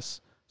Plex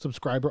Pass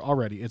subscriber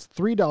already. It's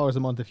 $3 a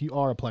month if you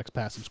are a Plex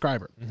Pass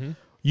subscriber. Mm-hmm.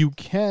 You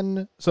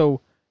can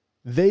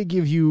they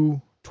give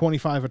you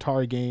 25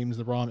 Atari games,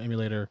 the ROM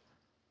emulator,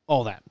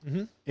 all that.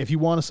 Mm-hmm. If you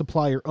want to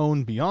supply your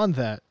own beyond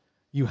that,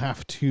 you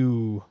have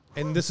to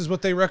And this is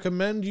what they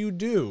recommend you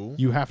do.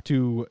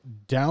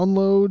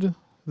 download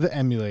the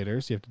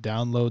emulators. You have to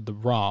download the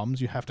ROMs.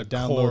 You have to The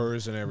download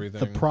cores and everything.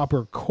 the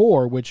proper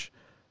core, which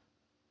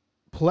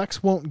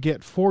Plex won't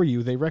get for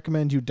you. They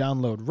recommend you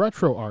download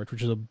RetroArch,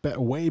 which is a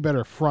way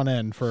better front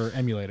end for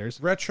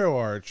emulators.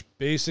 RetroArch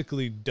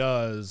basically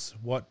does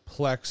what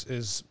Plex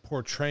is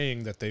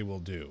portraying that they will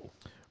do.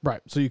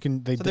 Right. So you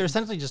can So they're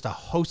essentially just a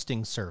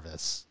hosting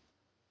service.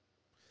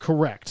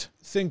 correct.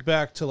 Think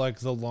back to like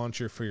the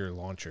launcher for your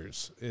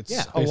launchers. It's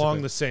Yeah, along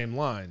basically. the same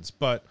lines,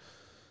 but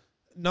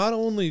not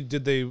only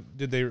did they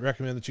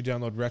recommend that you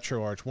download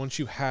RetroArch, once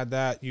you had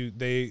that,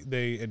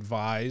 they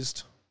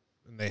advised,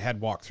 and they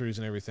had walkthroughs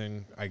and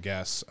everything, I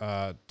guess,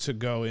 to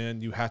go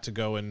in. You had to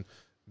go and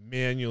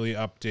manually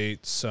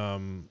update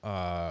some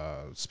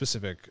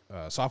specific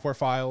software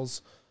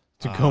files.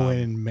 To go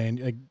in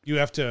and You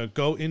have to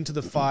go into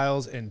the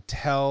files and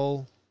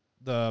tell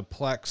the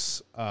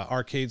Plex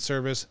arcade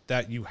service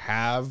that you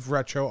have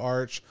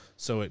RetroArch,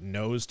 so it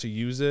knows to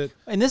use it.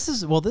 And this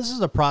is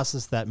a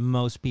process that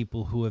most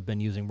people who have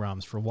been using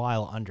ROMs for a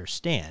while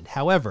understand.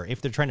 However,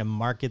 if they're trying to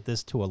market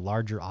this to a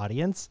larger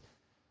audience,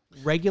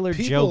 regular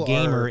Joe People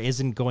Gamer are-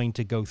 isn't going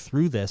to go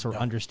through this or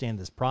understand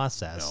this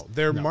process. No,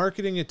 they're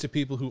marketing it to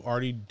people who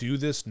already do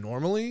this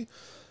normally,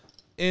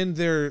 and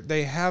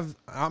they have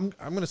I'm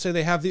going to say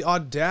they have the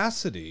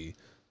audacity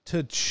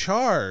to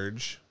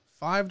charge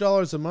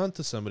 $5 a month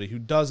to somebody who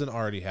doesn't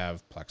already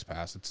have Plex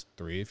Pass. It's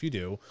 $3 if you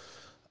do.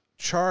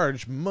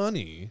 Charge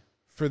money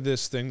for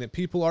this thing that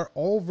people are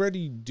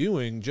already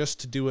doing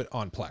just to do it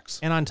on Plex.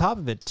 And on top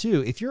of it,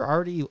 too, if you're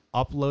already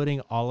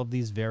uploading all of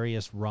these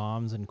various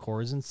ROMs and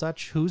cores and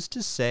such, who's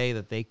to say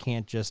that they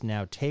can't just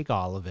now take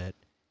all of it,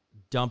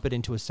 dump it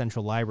into a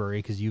central library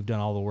because you've done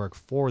all the work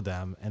for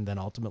them, and then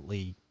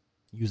ultimately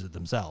use it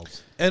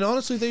themselves? And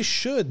honestly, they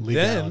should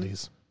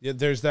legalities. then. Yeah,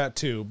 there's that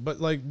too.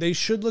 But like, they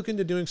should look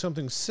into doing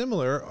something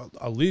similar,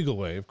 a legal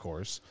way, of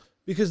course,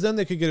 because then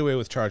they could get away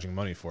with charging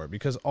money for it.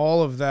 Because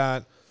all of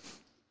that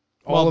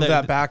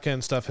back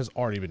end stuff has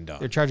already been done.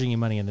 They're charging you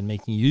money and then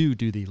making you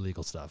do the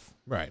illegal stuff.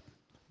 Right.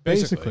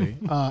 basically,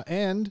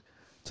 and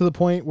to the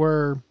point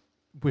where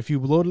if you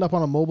load it up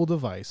on a mobile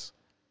device,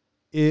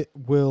 it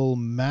will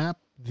map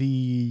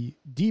the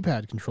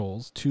D-pad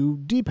controls to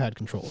D-pad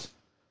controls,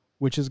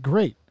 which is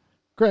great.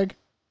 Greg,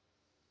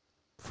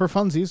 for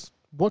funsies,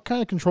 what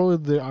kind of controller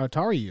did the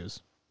Atari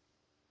use?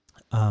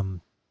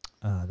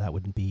 That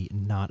would be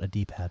not a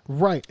D-pad.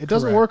 Right. It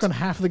doesn't Correct. work on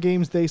half the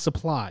games they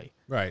supply.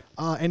 Right.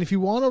 And if you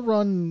want to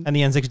run... And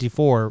the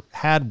N64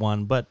 had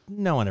one, but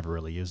no one ever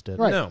really used it.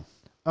 Right. No.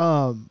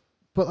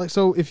 But like,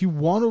 so if you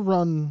want to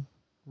run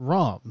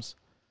ROMs,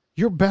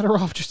 you're better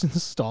off just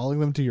installing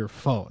them to your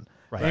phone.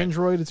 Right.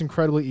 Android, it's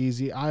incredibly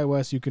easy.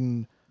 iOS, you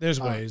can There's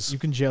ways. you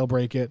can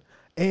jailbreak it,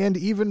 and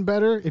even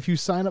better, if you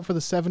sign up for the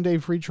 7-day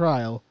free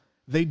trial,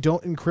 they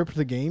don't encrypt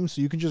the game,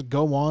 so you can just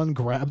go on,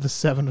 grab the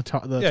just 25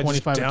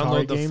 Atari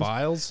download the games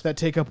files. that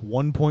take up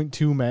 1.2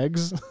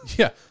 megs.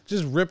 Yeah,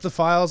 just rip the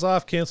files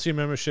off, cancel your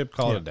membership,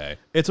 call it a day.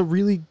 It's a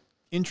really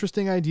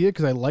interesting idea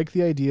because I like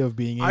the idea of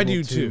being able I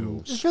do to.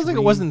 too. It feels like it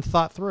stream- wasn't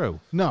thought through.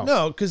 No,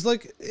 No, because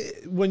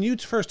when you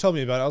first told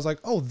me about it, I was like,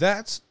 oh,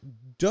 that's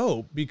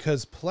dope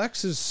because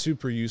Plex is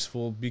super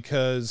useful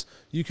because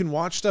you can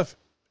watch stuff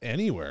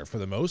anywhere for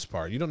the most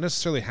part. You don't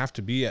necessarily have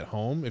to be at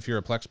home if you're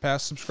a Plex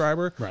Pass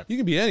subscriber. Right. You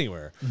can be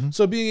anywhere.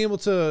 So being able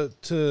to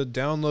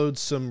download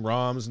some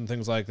ROMs and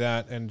things like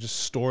that and just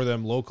store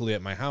them locally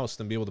at my house,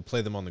 then be able to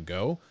play them on the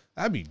go,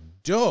 that'd be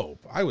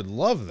dope. I would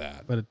love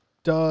that. but it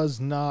does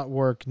not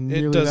work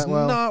nearly It does that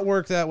well. not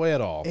work that way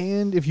at all.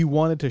 And if you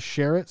wanted to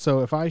share it,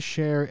 so if I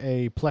share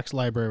a Plex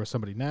library with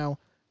somebody now,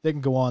 they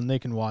can go on, they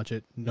can watch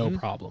it, no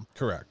problem.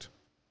 Correct.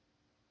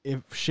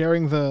 If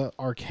sharing the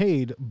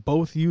arcade,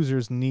 both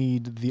users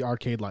need the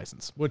arcade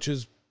license. Which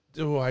is,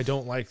 I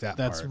don't like that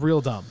That's part.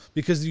 real dumb.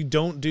 Because you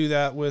don't do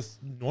that with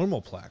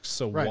normal Plex.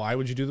 So Right. why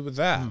would you do that with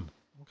that?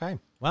 Okay.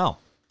 Well,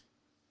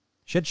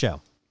 shit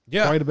show.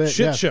 Yeah, Quite a bit,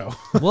 shit yes. show.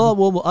 Well,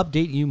 we'll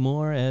update you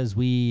more as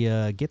we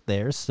get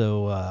there.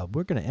 So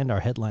we're going to end our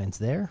headlines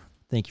there.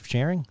 Thank you for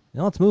sharing.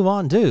 Now let's move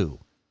on to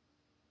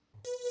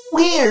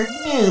Weird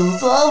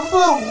news of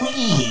the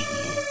week.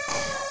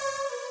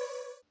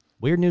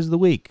 Weird News of the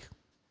Week.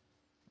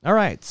 All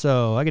right,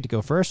 so I get to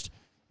go first.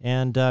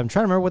 And I'm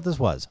trying to remember what this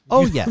was.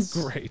 Oh, yes.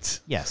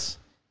 Great. Yes.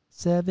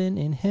 7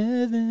 in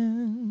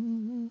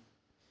Heaven.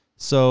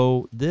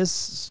 So this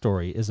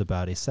story is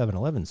about a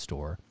 7-Eleven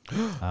store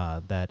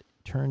that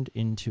turned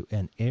into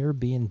an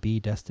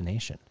Airbnb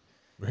destination.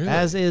 Really?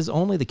 As is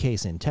only the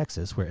case in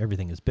Texas, where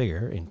everything is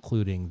bigger,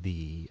 including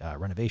the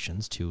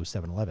renovations to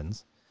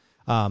 7-Elevens.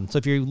 So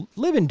if you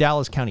live in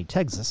Dallas County,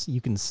 Texas,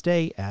 you can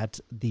stay at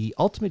the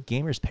Ultimate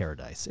Gamer's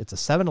Paradise. It's a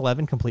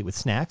 7-Eleven complete with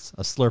snacks,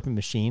 a slurping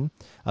machine,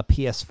 a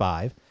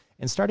PS5,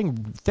 and starting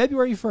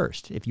February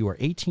 1st, if you are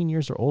 18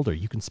 years or older,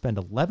 you can spend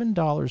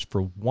 $11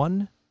 for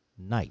one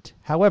night.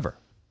 However,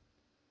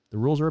 the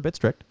rules are a bit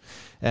strict,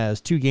 as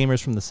two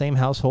gamers from the same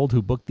household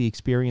who booked the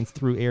experience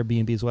through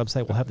Airbnb's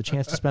website will have the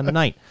chance to spend the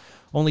night.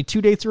 Only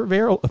 2 dates are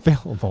available.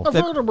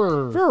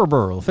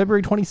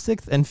 February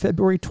 26th and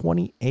February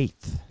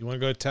 28th. You want to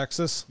go to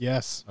Texas?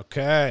 Yes.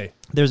 Okay.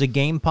 There's a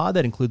game pod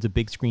that includes a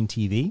big screen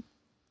TV,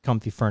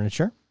 comfy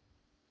furniture.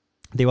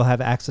 They will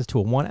have access to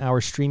a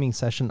 1-hour streaming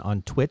session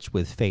on Twitch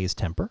with FaZe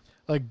Temper.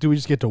 Like, do we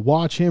just get to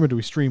watch him or do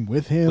we stream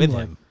with him? With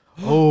Like, him.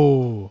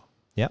 Oh.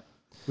 Yep.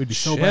 We'd be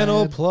so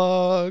Channel bad.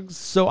 plugs.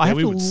 So I have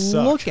we to would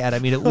suck. look at it. I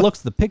mean,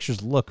 the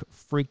pictures look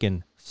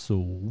freaking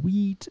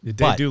sweet. They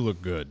but do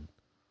look good.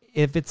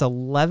 if it's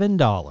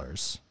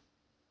 $11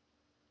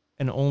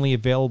 and only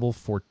available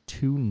for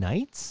 2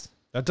 nights,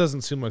 That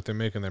doesn't seem like they're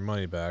making their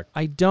money back.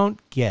 I don't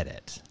get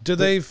it. Do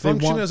they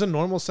function want- as a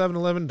normal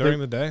 7-Eleven during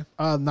the day?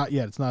 Not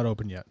yet. It's not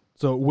open yet.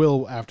 So it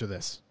will after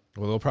this.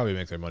 Well, they'll probably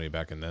make their money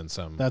back and then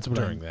some That's what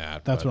during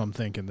that. That's but- what I'm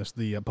thinking. This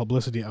the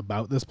publicity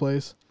about this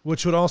place.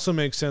 Which would also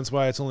make sense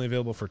why it's only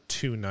available for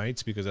 2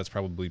 nights, because that's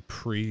probably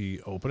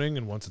pre-opening,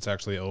 and once it's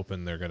actually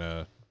open, they're going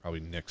to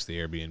probably nix the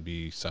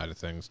Airbnb side of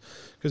things.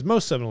 Because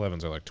most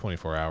 7-Elevens are like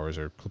 24 hours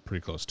or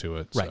pretty close to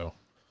it. Right. So.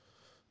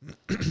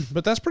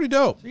 But that's pretty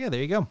dope. So yeah,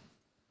 there you go.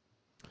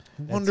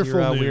 Wonderful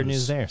That's your, news. weird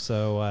news there.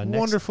 So next,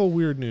 Wonderful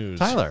weird news.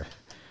 Tyler.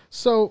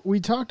 So we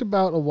talked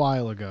about a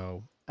while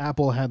ago.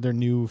 Apple had their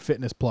new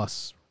Fitness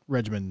Plus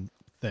regimen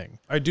thing.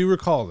 I do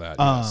recall that,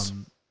 yes.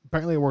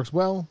 Apparently it works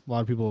well. A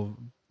lot of people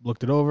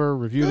looked it over,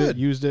 reviewed Good. it,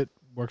 used it.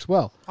 Works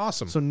well.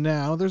 Awesome. So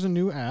now there's a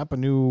new app, a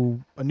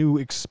new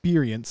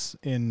experience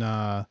in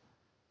Apple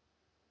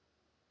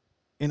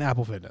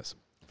Fitness.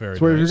 Very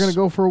So where if you're nice. going to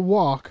go for a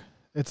walk,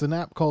 it's an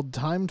app called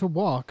Time to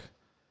Walk,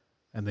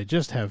 and they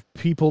just have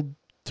people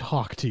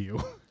talk to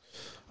you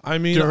I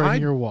mean,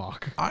 during your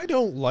walk. I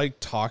don't like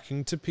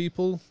talking to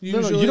people No,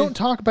 usually. you don't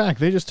talk back.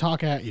 They just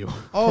talk at you.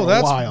 Oh, for a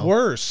that's while.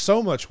 worse.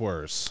 So much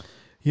worse.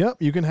 Yep,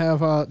 you can have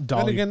Then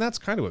Dolly. again, that's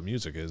kind of what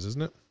music is,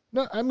 isn't it?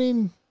 No, I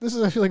mean this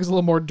is. I feel like it's a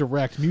little more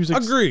direct. Music.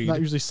 Agreed.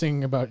 Not usually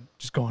singing about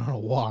just going on a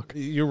walk.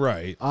 You're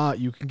right.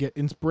 You can get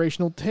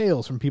inspirational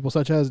tales from people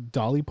such as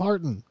Dolly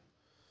Parton,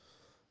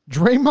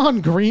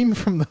 Draymond Green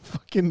from the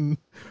fucking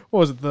what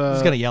was it? The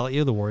He's gonna yell at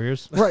you, the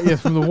Warriors. right, yeah,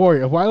 from the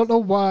Warrior. Well, I don't know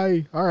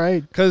why. All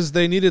right, Because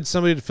they needed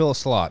somebody to fill a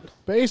slot.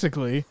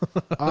 basically,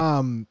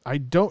 I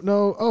don't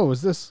know. Oh,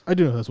 is this? I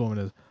do know who this woman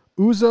is.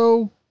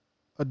 Uzo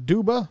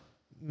Aduba.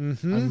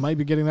 Mm-hmm. I might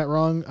be getting that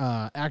wrong.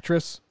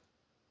 Actress.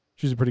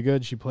 She's pretty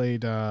good. She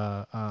played.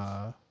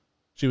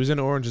 She was in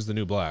Orange is the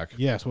New Black.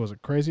 Yes, what was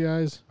it? Crazy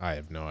Eyes. I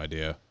have no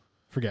idea.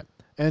 Forget.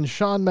 And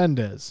Shawn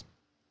Mendes.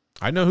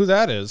 I know who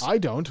that is. I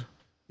don't.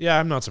 Yeah,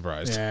 I'm not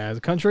surprised. Yeah,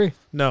 the country.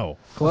 No.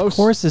 Close. Of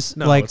course, it's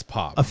No, like it's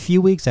pop. a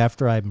few weeks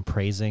after I'm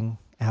praising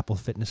Apple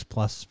Fitness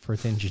Plus for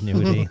its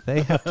ingenuity,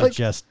 they have to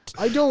just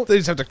I don't. They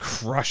just have to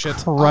crush it.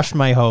 crush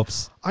my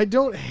hopes. I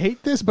don't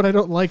hate this, but I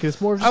don't like it.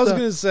 It's more of just I was a-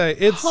 going to say,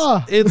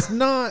 it's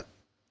not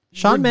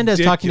Shawn Mendes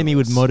talking to me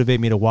would ridiculous. motivate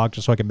me to walk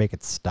just so I can make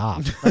it stop.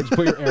 Right, just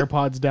put your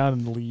AirPods down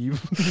and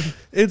leave.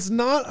 It's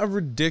not a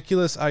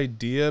ridiculous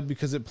idea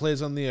because it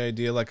plays on the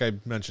idea, like I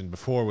mentioned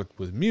before,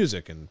 with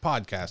music and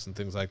podcasts and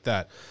things like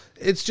that.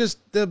 It's just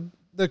the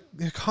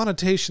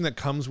connotation that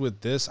comes with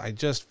this, I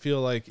just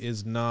feel like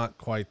is not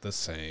quite the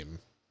same.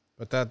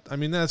 But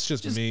that's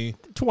just me.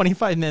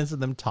 25 minutes of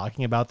them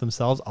talking about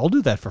themselves. I'll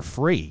do that for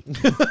free.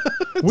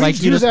 We Like,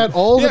 you do just- that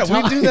all the Yeah,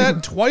 time. we do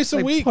that twice a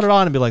Like, week. put it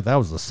on and be like, that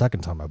was the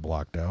second time I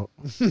blocked out.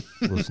 It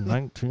was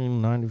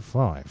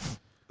 1995.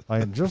 I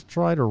had just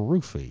tried a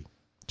roofie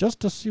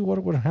just to see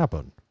what would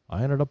happen.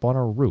 I ended up on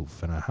a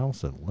roof in a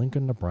house in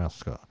Lincoln,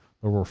 Nebraska.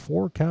 There were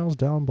 4 cows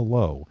down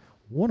below.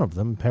 One of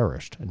them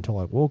perished until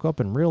I woke up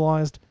and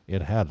realized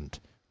it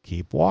hadn't.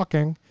 Keep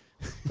walking.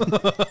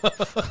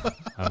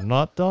 I'm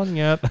not done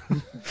yet.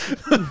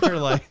 They're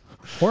like,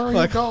 Where are you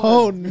Like, going?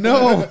 oh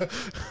no.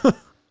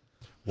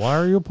 why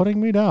are you putting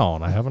me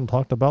down? I haven't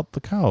talked about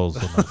the cows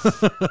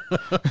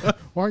enough.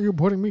 Why are you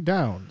putting me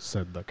down?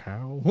 Said the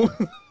cow.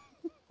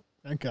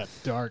 That got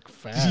dark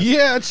fast.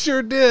 Yeah, it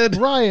sure did.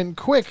 Ryan,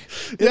 quick.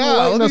 Yeah,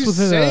 enlighten let us me with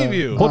save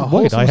you. But wait, I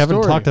wholesome haven't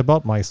story. talked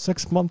about my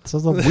 6 months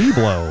as a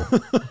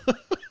Weeblo.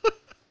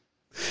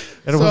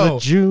 And it was So- a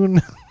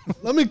June.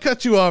 Let me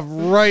cut you off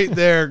right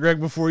there, Greg,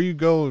 before you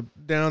go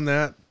down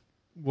that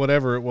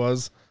whatever it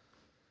was.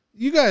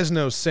 You guys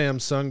know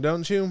Samsung,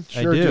 don't you?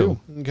 Sure I do.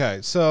 Okay,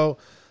 so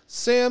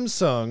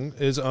Samsung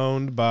is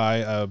owned by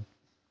a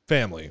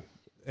family,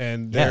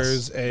 and Yes,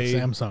 there's The a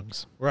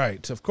Samsungs.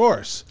 right, of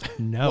course.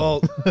 No.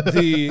 Well,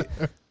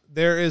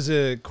 there is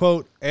a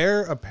quote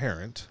heir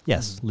apparent,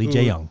 Yes, Lee who-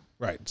 Jae Young.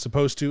 right,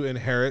 supposed to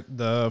inherit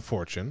the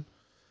fortune.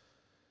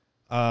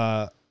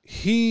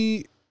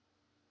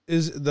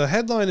 The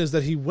headline is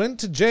that he went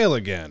to jail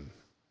again.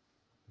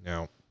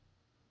 Now,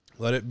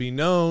 let it be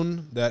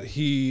known that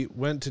he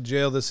went to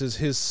jail. This is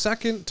his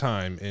second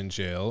time in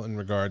jail in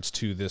regards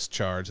to this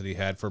charge that he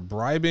had for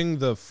bribing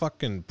the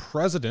fucking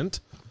president.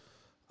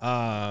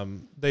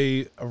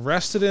 They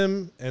arrested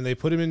him and they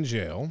put him in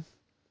jail.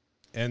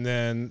 And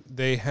then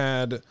they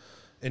had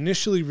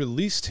initially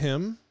released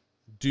him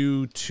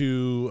due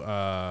to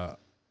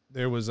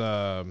there was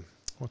a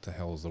what the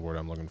hell is the word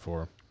I'm looking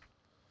for?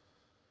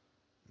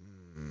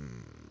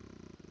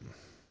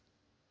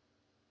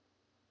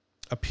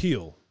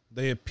 Appeal.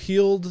 They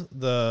appealed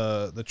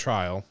the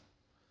trial.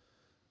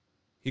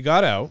 He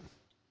got out.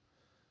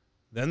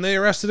 Then they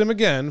arrested him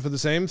again for the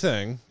same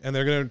thing, and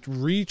they're going to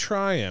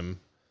retry him,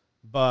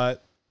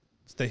 but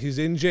he's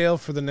in jail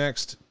for the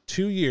next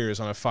 2 years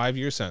on a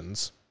 5-year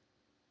sentence.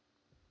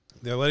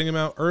 They're letting him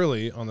out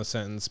early on the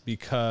sentence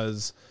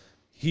because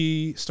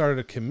he started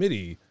a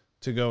committee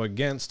to go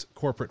against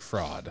corporate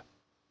fraud.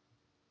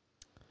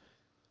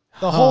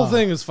 The whole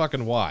thing is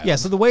fucking wild. Yeah,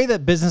 so the way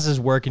that businesses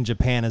work in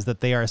Japan is that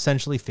they are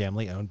essentially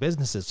family-owned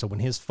businesses. So when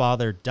his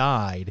father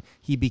died,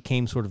 he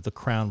became sort of the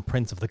crown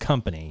prince of the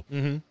company.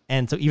 Mm-hmm.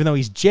 And so even though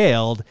he's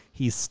jailed,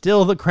 he's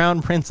still the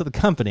crown prince of the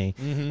company.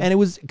 Mm-hmm. And it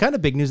was kind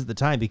of big news at the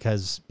time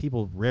because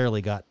people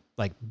rarely got,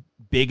 like,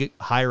 big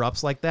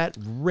higher-ups like that.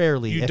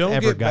 Rarely, you if don't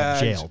ever, get got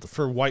bagged jailed.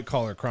 for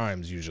white-collar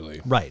crimes usually.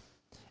 Right.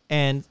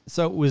 And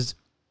so it was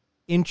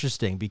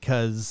interesting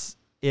because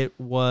it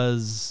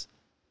was...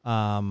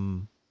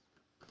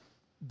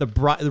 The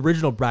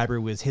original bribery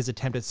was his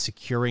attempt at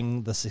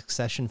securing the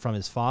succession from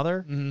his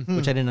father,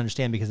 which I didn't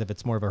understand because if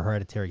it's more of a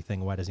hereditary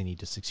thing, why does he need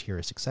to secure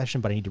a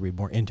succession? But I need to read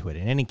more into it.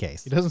 In any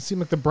case, He doesn't seem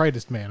like the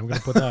brightest man. I'm going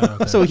to put that out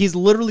there. so he's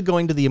literally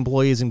going to the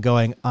employees and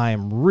going, I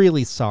am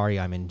really sorry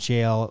I'm in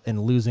jail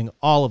and losing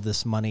all of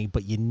this money,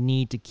 but you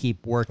need to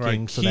keep working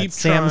Right, so keep that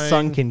Samsung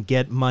trying. can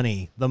get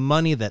money, the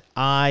money that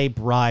I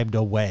bribed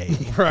away.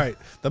 Right.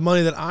 The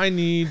money that I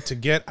need to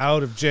get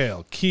out of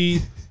jail.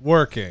 Keep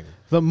working.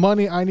 The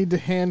money I need to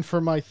hand for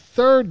my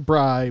third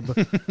bribe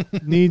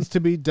needs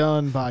to be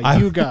done by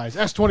you guys.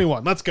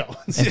 S21, let's go.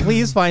 And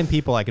please find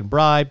people I can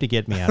bribe to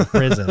get me out of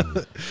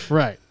prison.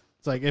 Right.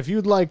 It's like, if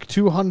you'd like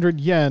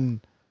 200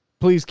 yen,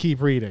 please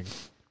keep reading.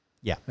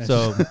 Yeah.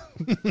 So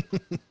if you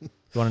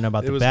want to know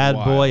about It the was bad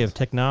boy wild. of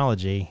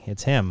technology,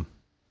 it's him.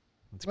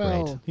 It's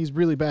Well, great. he's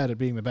really bad at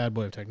being the bad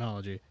boy of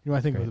technology. You know what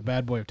I think Great. the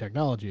bad boy of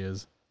technology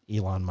is?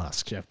 Elon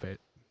Musk. Jeff Bezos.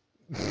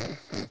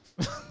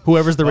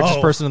 Whoever's the richest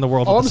Oh. person in the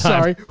world Oh, at I'm the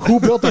time. sorry. Who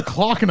built a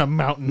clock in a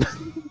mountain?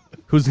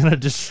 Who's going to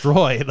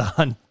destroy the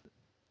hunt?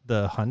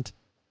 The hunt?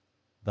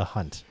 The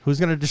hunt. Who's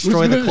going to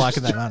destroy the gonna clock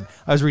in that mountain?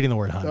 I was reading the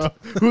word hunt.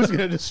 Who's going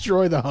to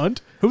destroy the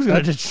hunt? Who's going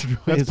to destroy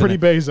That's who's pretty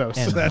gonna- Bezos.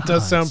 and That the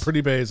does sound hunt.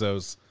 pretty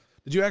Bezos.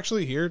 Did you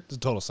actually hear? It's a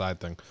total side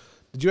thing.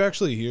 Did you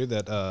actually hear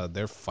that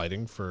they're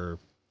fighting for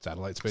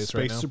satellite space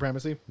right Space now?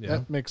 supremacy. Yeah.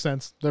 That makes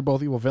sense. They're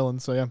both evil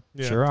villains, so yeah.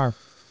 Yeah. Sure are.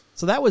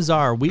 So that was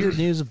our weird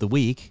news of the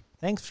week.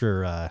 Thanks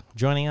for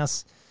joining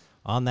us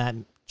on that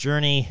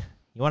journey.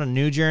 You want a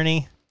new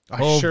journey?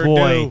 I sure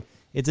boy, do.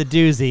 It's a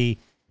doozy.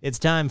 It's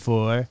time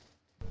for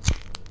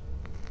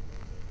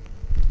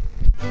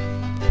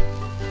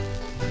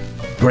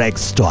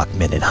Greg's Stock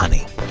Minute,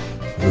 honey.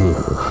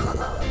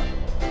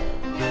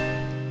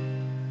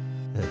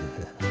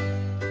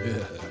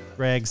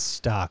 Greg's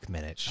Stock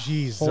Minute.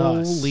 Jesus.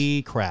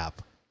 Holy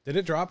crap. Did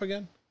it drop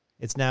again?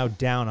 It's now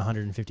down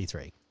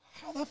 153.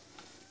 How the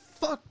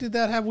fuck did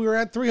that happen? We were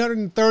at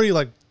 330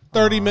 like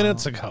 30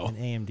 minutes ago. And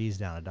AMD's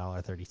down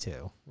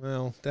 $1.32.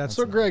 Well, that's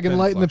So, Greg, been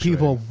enlighten the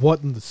people fluctuating.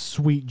 what in the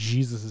sweet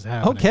Jesus is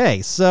happening.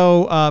 Okay,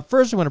 so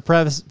first I want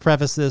to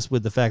preface this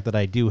with the fact that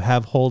I do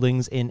have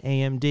holdings in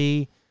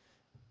AMD.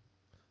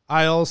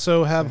 I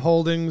also have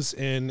holdings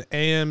in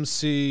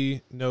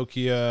AMC,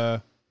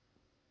 Nokia,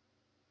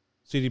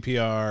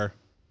 CDPR.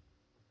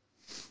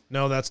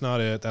 No, that's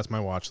not it. That's my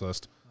watch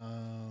list.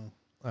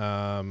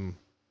 And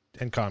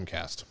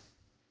Comcast.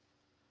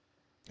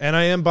 And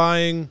I am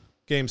buying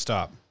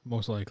GameStop.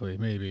 Most likely,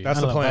 maybe. That's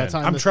I don't the know. By plan.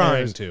 time I'm this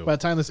trying airs- to. By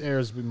the time this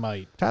airs, we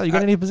might. Tyler, you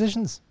got any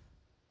positions?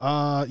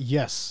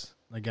 Yes.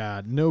 I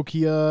got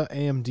Nokia,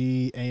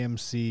 AMD,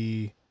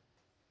 AMC,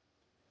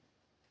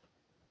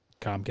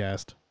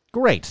 Comcast,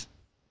 Great.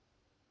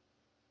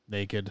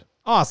 Naked.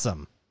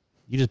 Awesome.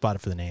 You just bought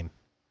it for the name.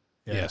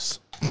 Yeah. Yes.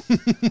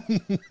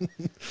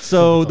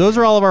 So those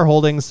are all of our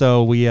holdings.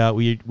 So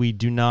we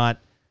do not,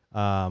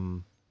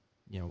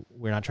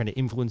 we're not trying to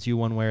influence you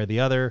one way or the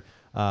other.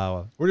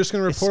 We're just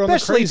going to report on the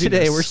Especially craziness.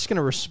 today, we're just going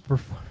to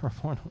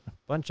report on a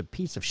bunch of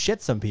piece of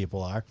shit some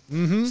people are.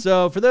 Mm-hmm.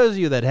 So for those of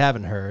you that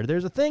haven't heard,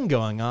 there's a thing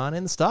going on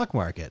in the stock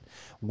market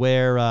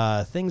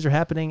where things are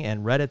happening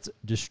and Reddit's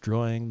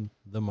destroying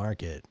the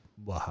market.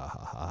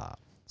 Wahahaha.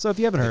 So if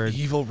you haven't heard,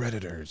 Evil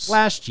Redditors.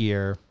 last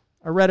year,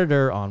 a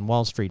Redditor on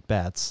Wall Street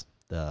Bets,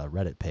 the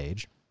Reddit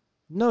page,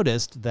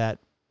 noticed that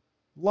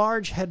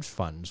large hedge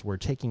funds were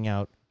taking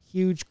out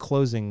huge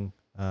closing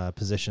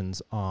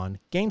positions on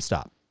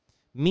GameStop,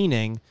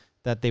 meaning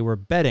that they were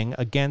betting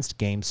against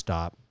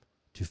GameStop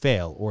to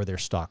fail or their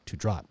stock to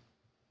drop.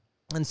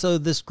 And so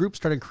this group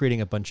started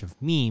creating a bunch of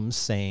memes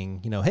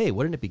saying, hey,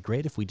 wouldn't it be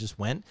great if we just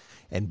went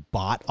and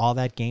bought all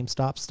that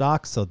GameStop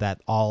stock so that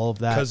all of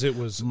that 'Cause it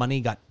was money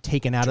got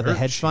taken out of the dirt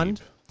hedge cheap.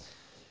 fund?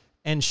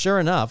 And sure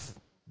enough,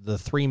 the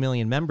 3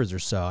 million members or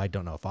so, I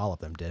don't know if all of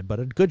them did, but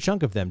a good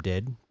chunk of them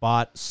did,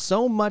 bought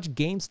so much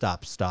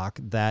GameStop stock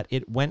that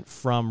it went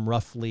from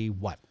roughly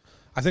what?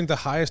 I think the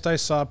highest I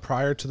saw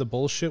prior to the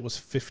bullshit was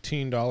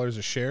 $15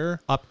 a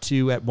share. Up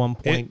to at one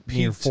point It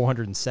near peaked-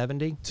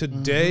 470.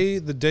 Today,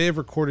 the day of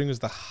recording is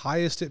the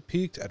highest it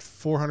peaked at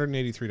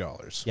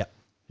 $483. Yep.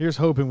 Here's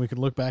hoping we can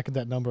look back at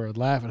that number and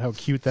laugh at how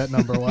cute that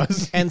number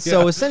was. And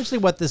so essentially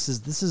what this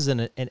is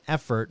an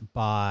effort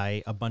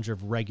by a bunch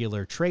of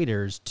regular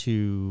traders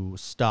to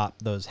stop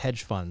those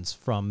hedge funds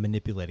from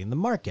manipulating the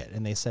market.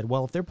 And they said,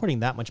 well, if they're putting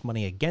that much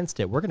money against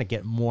it, we're going to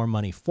get more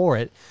money for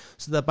it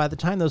so that by the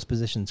time those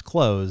positions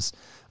close,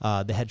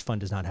 the hedge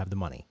fund does not have the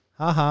money.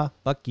 Haha,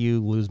 fuck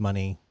you, lose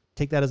money.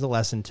 Take that as a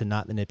lesson to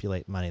not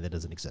manipulate money that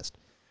doesn't exist.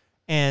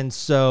 And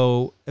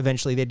so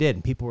eventually they did.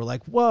 And people were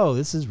like, whoa,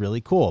 this is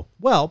really cool.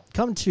 Well,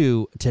 come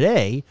to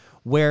today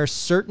where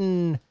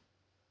certain,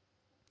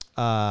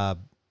 what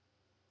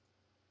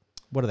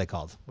are they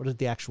called? What is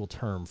the actual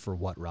term for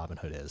what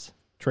Robinhood is?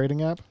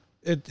 Trading app?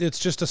 It's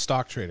just a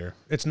stock trader.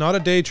 It's not a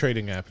day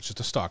trading app. It's just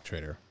a stock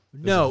trader.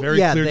 There's No, a very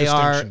yeah, clear they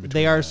are. distinction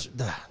between They are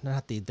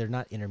that. they're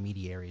not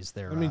intermediaries.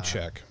 They're Let me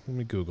check. Let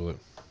me Google it.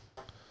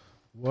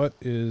 What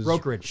is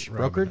brokerage.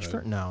 Brokerage Robinhood?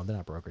 for no, they're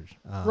not brokerage.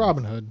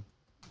 Robinhood,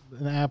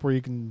 an app where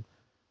you can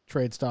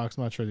trade stocks.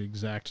 I'm not sure the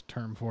exact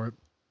term for it.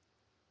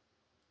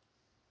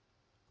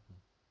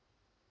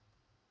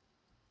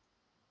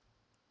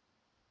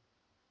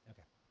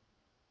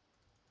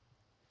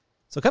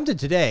 So come to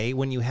today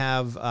when you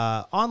have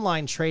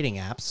online trading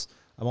apps.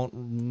 I won't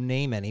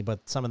name any,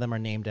 but some of them are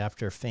named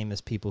after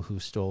famous people who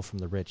stole from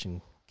the rich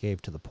and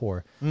gave to the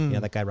poor. You know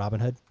that guy Robin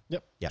Hood?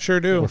 Yep. Yeah. Sure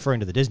do.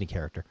 Referring to the Disney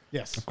character.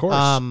 Yes. Of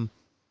course.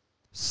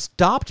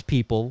 Stopped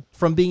people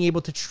from being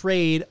able to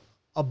trade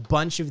a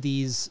bunch of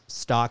these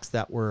stocks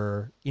that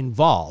were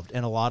involved.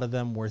 And a lot of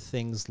them were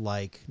things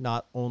like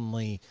not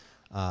only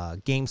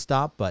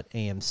GameStop, but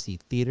AMC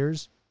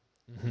Theaters,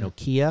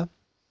 Nokia,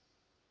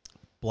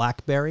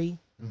 BlackBerry.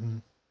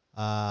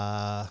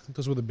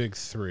 Those were the big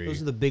three.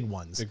 Those are the big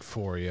ones. Big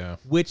four, yeah.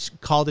 Which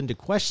called into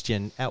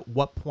question, at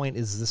what point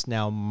is this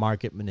now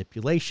market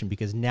manipulation?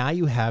 Because now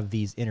you have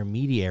these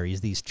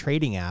intermediaries, these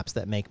trading apps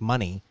that make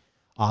money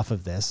off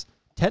of this,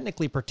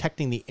 technically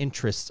protecting the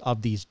interests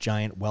of these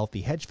giant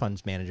wealthy hedge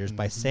funds managers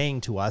by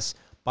saying to us,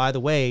 by the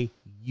way,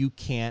 you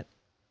can't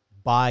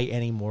buy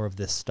any more of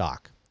this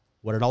stock.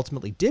 What it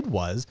ultimately did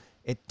was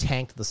it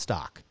tanked the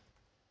stock.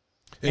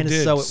 It And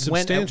did, so it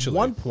went at substantially.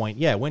 one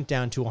point, it went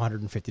down to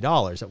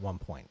 $150 at one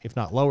point, if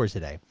not lower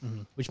today,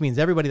 which means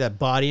everybody that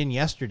bought in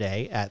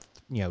yesterday at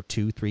 $200,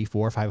 $300,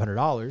 $400,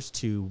 $500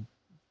 to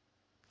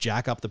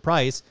jack up the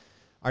price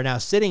are now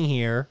sitting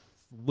here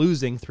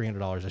losing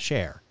 $300 a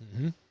share.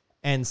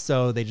 And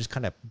so they just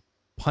kind of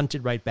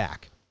punted right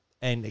back.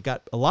 And it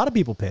got a lot of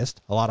people pissed.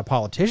 A lot of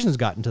politicians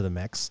got into the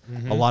mix.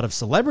 A lot of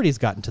celebrities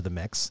got into the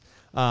mix.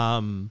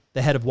 The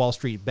head of Wall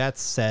Street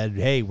Bets said,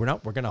 "Hey, we're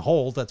going to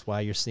hold." That's why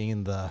you're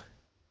seeing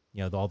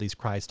all these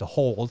cries to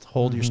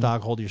hold your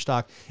stock, hold your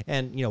stock.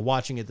 And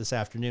watching it this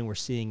afternoon, we're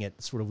seeing it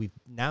we've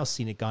now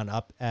seen it gone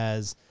up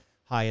as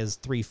high as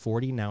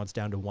 340. Now it's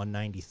down to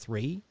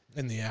 193.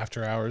 In the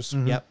after hours.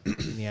 Yep,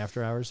 in the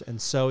after hours.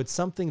 And so it's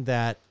something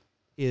that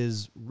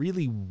is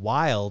really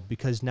wild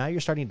because now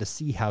you're starting to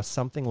see how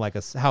something like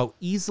how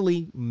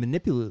easily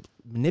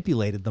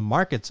manipulated the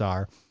markets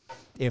are.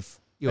 If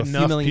a few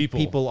Enough million people.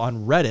 people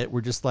on Reddit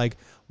were just like,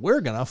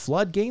 we're gonna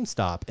flood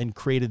GameStop, and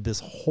created this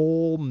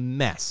whole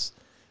mess.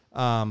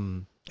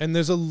 And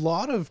there's a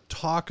lot of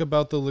talk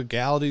about the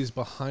legalities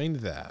behind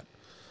that.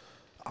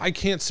 I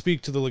can't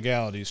speak to the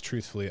legalities,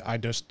 truthfully. I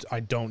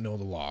don't know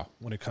the law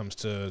when it comes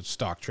to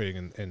stock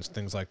trading and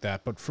things like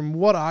that. But from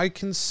what I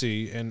can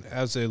see, and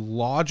as a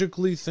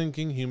logically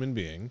thinking human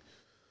being,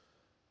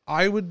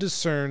 I would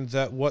discern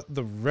that what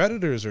the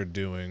Redditors are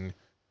doing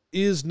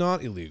is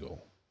not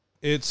illegal.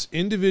 It's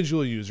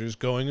individual users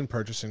going and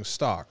purchasing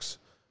stocks.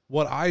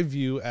 What I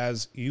view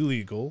as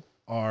illegal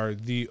are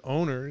the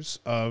owners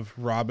of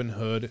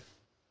Robinhood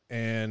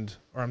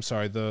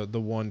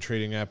the one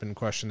trading app in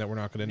question that we're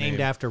not going to name.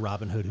 Named after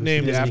Robinhood. Who's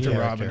Named a Disney after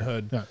character.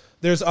 Robinhood. Yeah.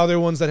 There's other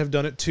ones that have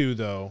done it too,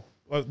 though.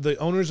 The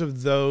owners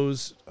of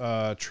those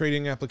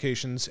trading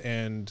applications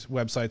and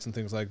websites and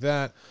things like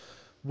that,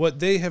 what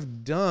they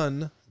have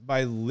done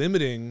by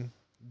limiting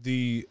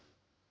the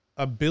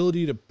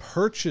ability to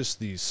purchase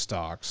these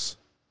stocks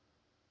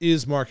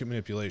is market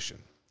manipulation.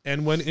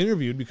 And when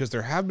interviewed, because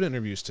there have been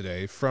interviews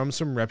today from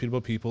some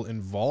reputable people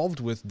involved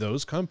with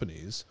those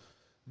companies,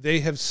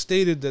 they have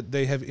stated that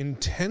they have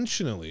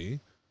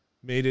intentionally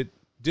made it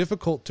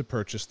difficult to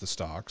purchase the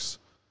stocks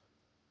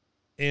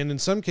and in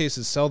some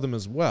cases sell them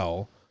as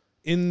well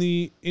in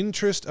the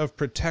interest of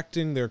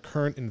protecting their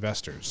current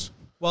investors.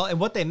 Well, and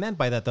what they meant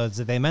by that, though, is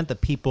that they meant the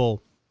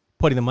people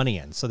putting the money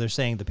in. So they're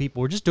saying the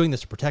people, we're just doing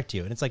this to protect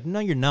you. And it's like, no,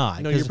 you're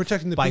not. No, you're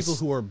protecting the people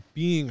who are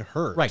being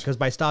hurt. Right, because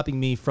by stopping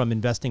me from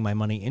investing my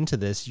money into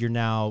this, you're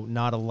now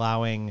not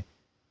allowing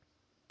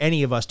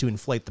any of us to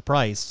inflate the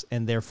price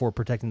and therefore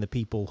protecting the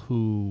people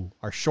who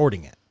are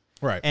shorting it.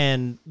 Right.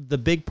 And the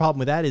big problem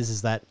with that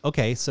is that,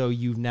 okay, so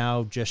you've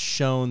now just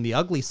shown the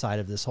ugly side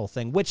of this whole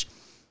thing, which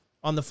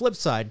on the flip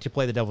side, to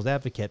play the devil's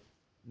advocate,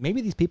 maybe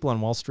these people on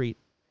Wall Street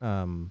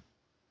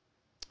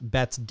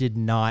bets did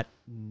not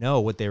know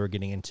what they were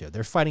getting into.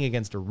 They're fighting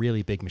against a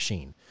really big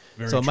machine.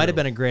 So it might have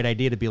been a great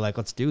idea to be like,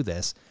 let's do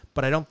this.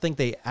 But I don't think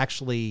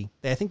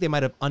I think they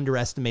might have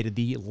underestimated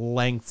the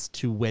lengths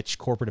to which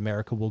corporate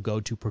America will go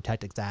to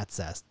protect its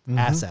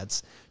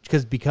assets.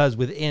 Because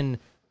within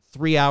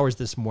 3 hours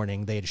this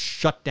morning, they had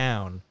shut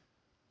down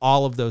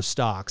all of those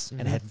stocks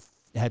and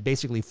had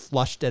basically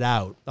flushed it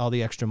out, all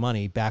the extra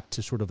money, back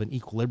to sort of an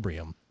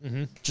equilibrium,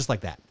 just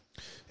like that.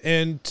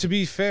 And to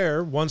be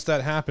fair, once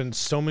that happened,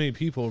 so many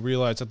people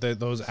realized that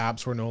those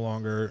apps were no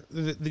longer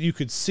that you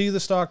could see the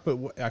stock,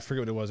 but I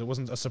forget what it was. It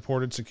wasn't a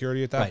supported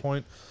security at that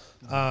point.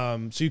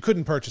 So you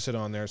couldn't purchase it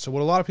on there. So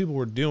what a lot of people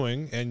were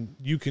doing, and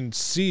you can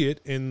see it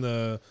in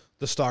the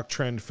stock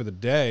trend for the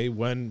day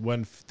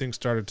when things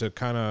started to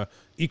kind of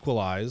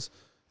equalize,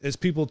 is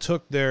people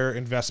took their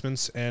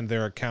investments and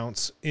their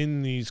accounts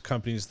in these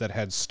companies that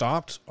had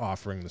stopped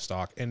offering the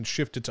stock and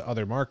shifted to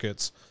other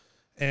markets.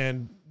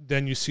 And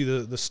then you see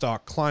the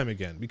stock climb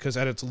again, because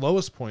at its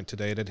lowest point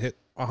today, it had hit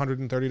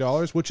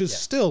 $130, which is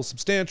still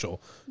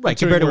substantial. Right,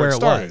 compared to where it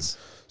started. was.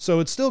 So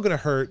it's still going to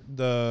hurt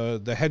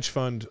the hedge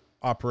fund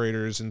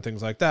operators and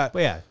things like that.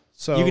 But yeah,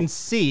 so you can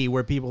see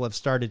where people have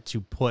started to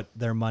put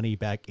their money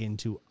back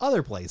into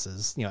other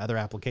places, other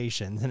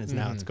applications, and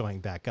now it's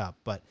going back up.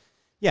 But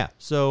yeah,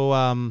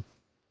 so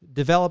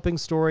developing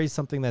stories,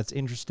 something that's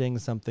interesting,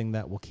 something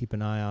that we'll keep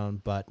an eye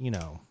on. But,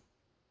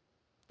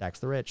 tax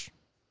the rich.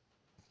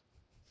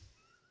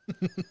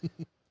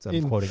 So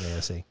I'm quoting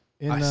AOC.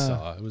 I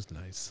saw it was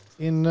nice.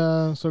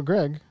 So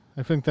Greg,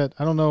 I think that,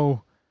 I don't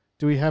know,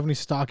 do we have any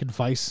stock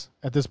advice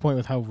at this point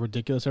with how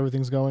ridiculous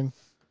everything's going?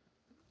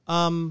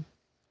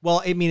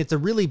 Well, I mean, it's a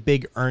really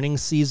big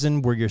earnings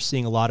season where you're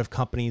seeing a lot of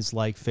companies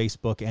like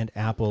Facebook and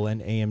Apple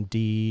and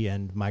AMD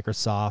and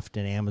Microsoft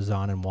and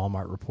Amazon and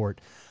Walmart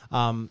report.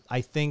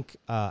 I think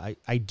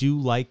I do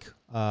like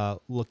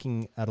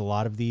looking at a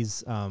lot of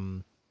these,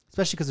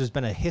 especially because there's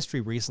been a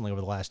history recently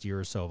over the last year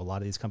or so of a lot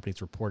of these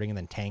companies reporting and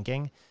then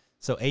tanking.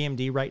 So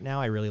AMD right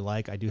now I really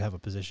like. I do have a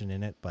position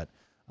in it, but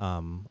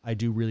I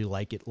do really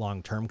like it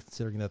long term,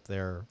 considering that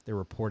their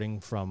reporting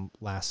from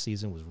last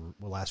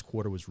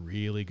quarter was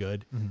really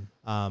good.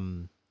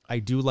 I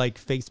do like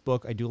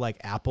Facebook. I do like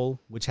Apple,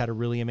 which had a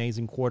really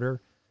amazing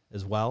quarter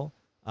as well.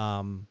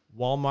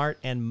 Walmart,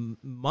 and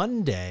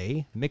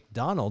Monday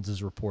McDonald's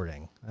is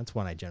reporting. That's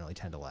one I generally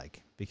tend to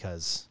like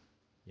because,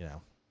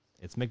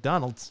 it's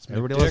McDonald's.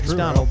 Everybody loves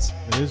McDonald's.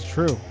 It is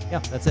true. Yeah,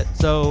 that's it.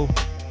 So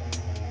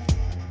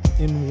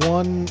in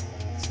one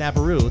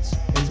snapperoo, let's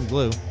get some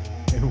glue.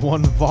 In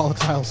one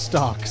volatile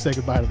stock, say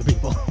goodbye to the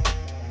people.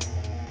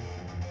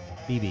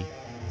 BB.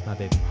 It's not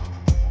baby.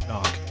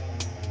 Dog.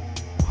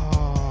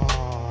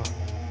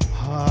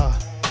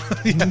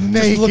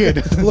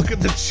 Naked. Look at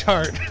the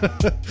chart.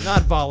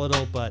 Not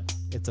volatile, but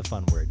it's a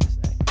fun word to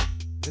say.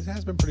 It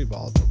has been pretty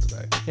volatile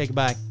today. Okay,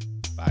 goodbye.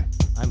 Bye.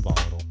 I'm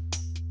volatile.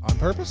 On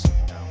purpose?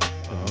 No,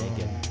 I'm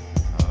naked.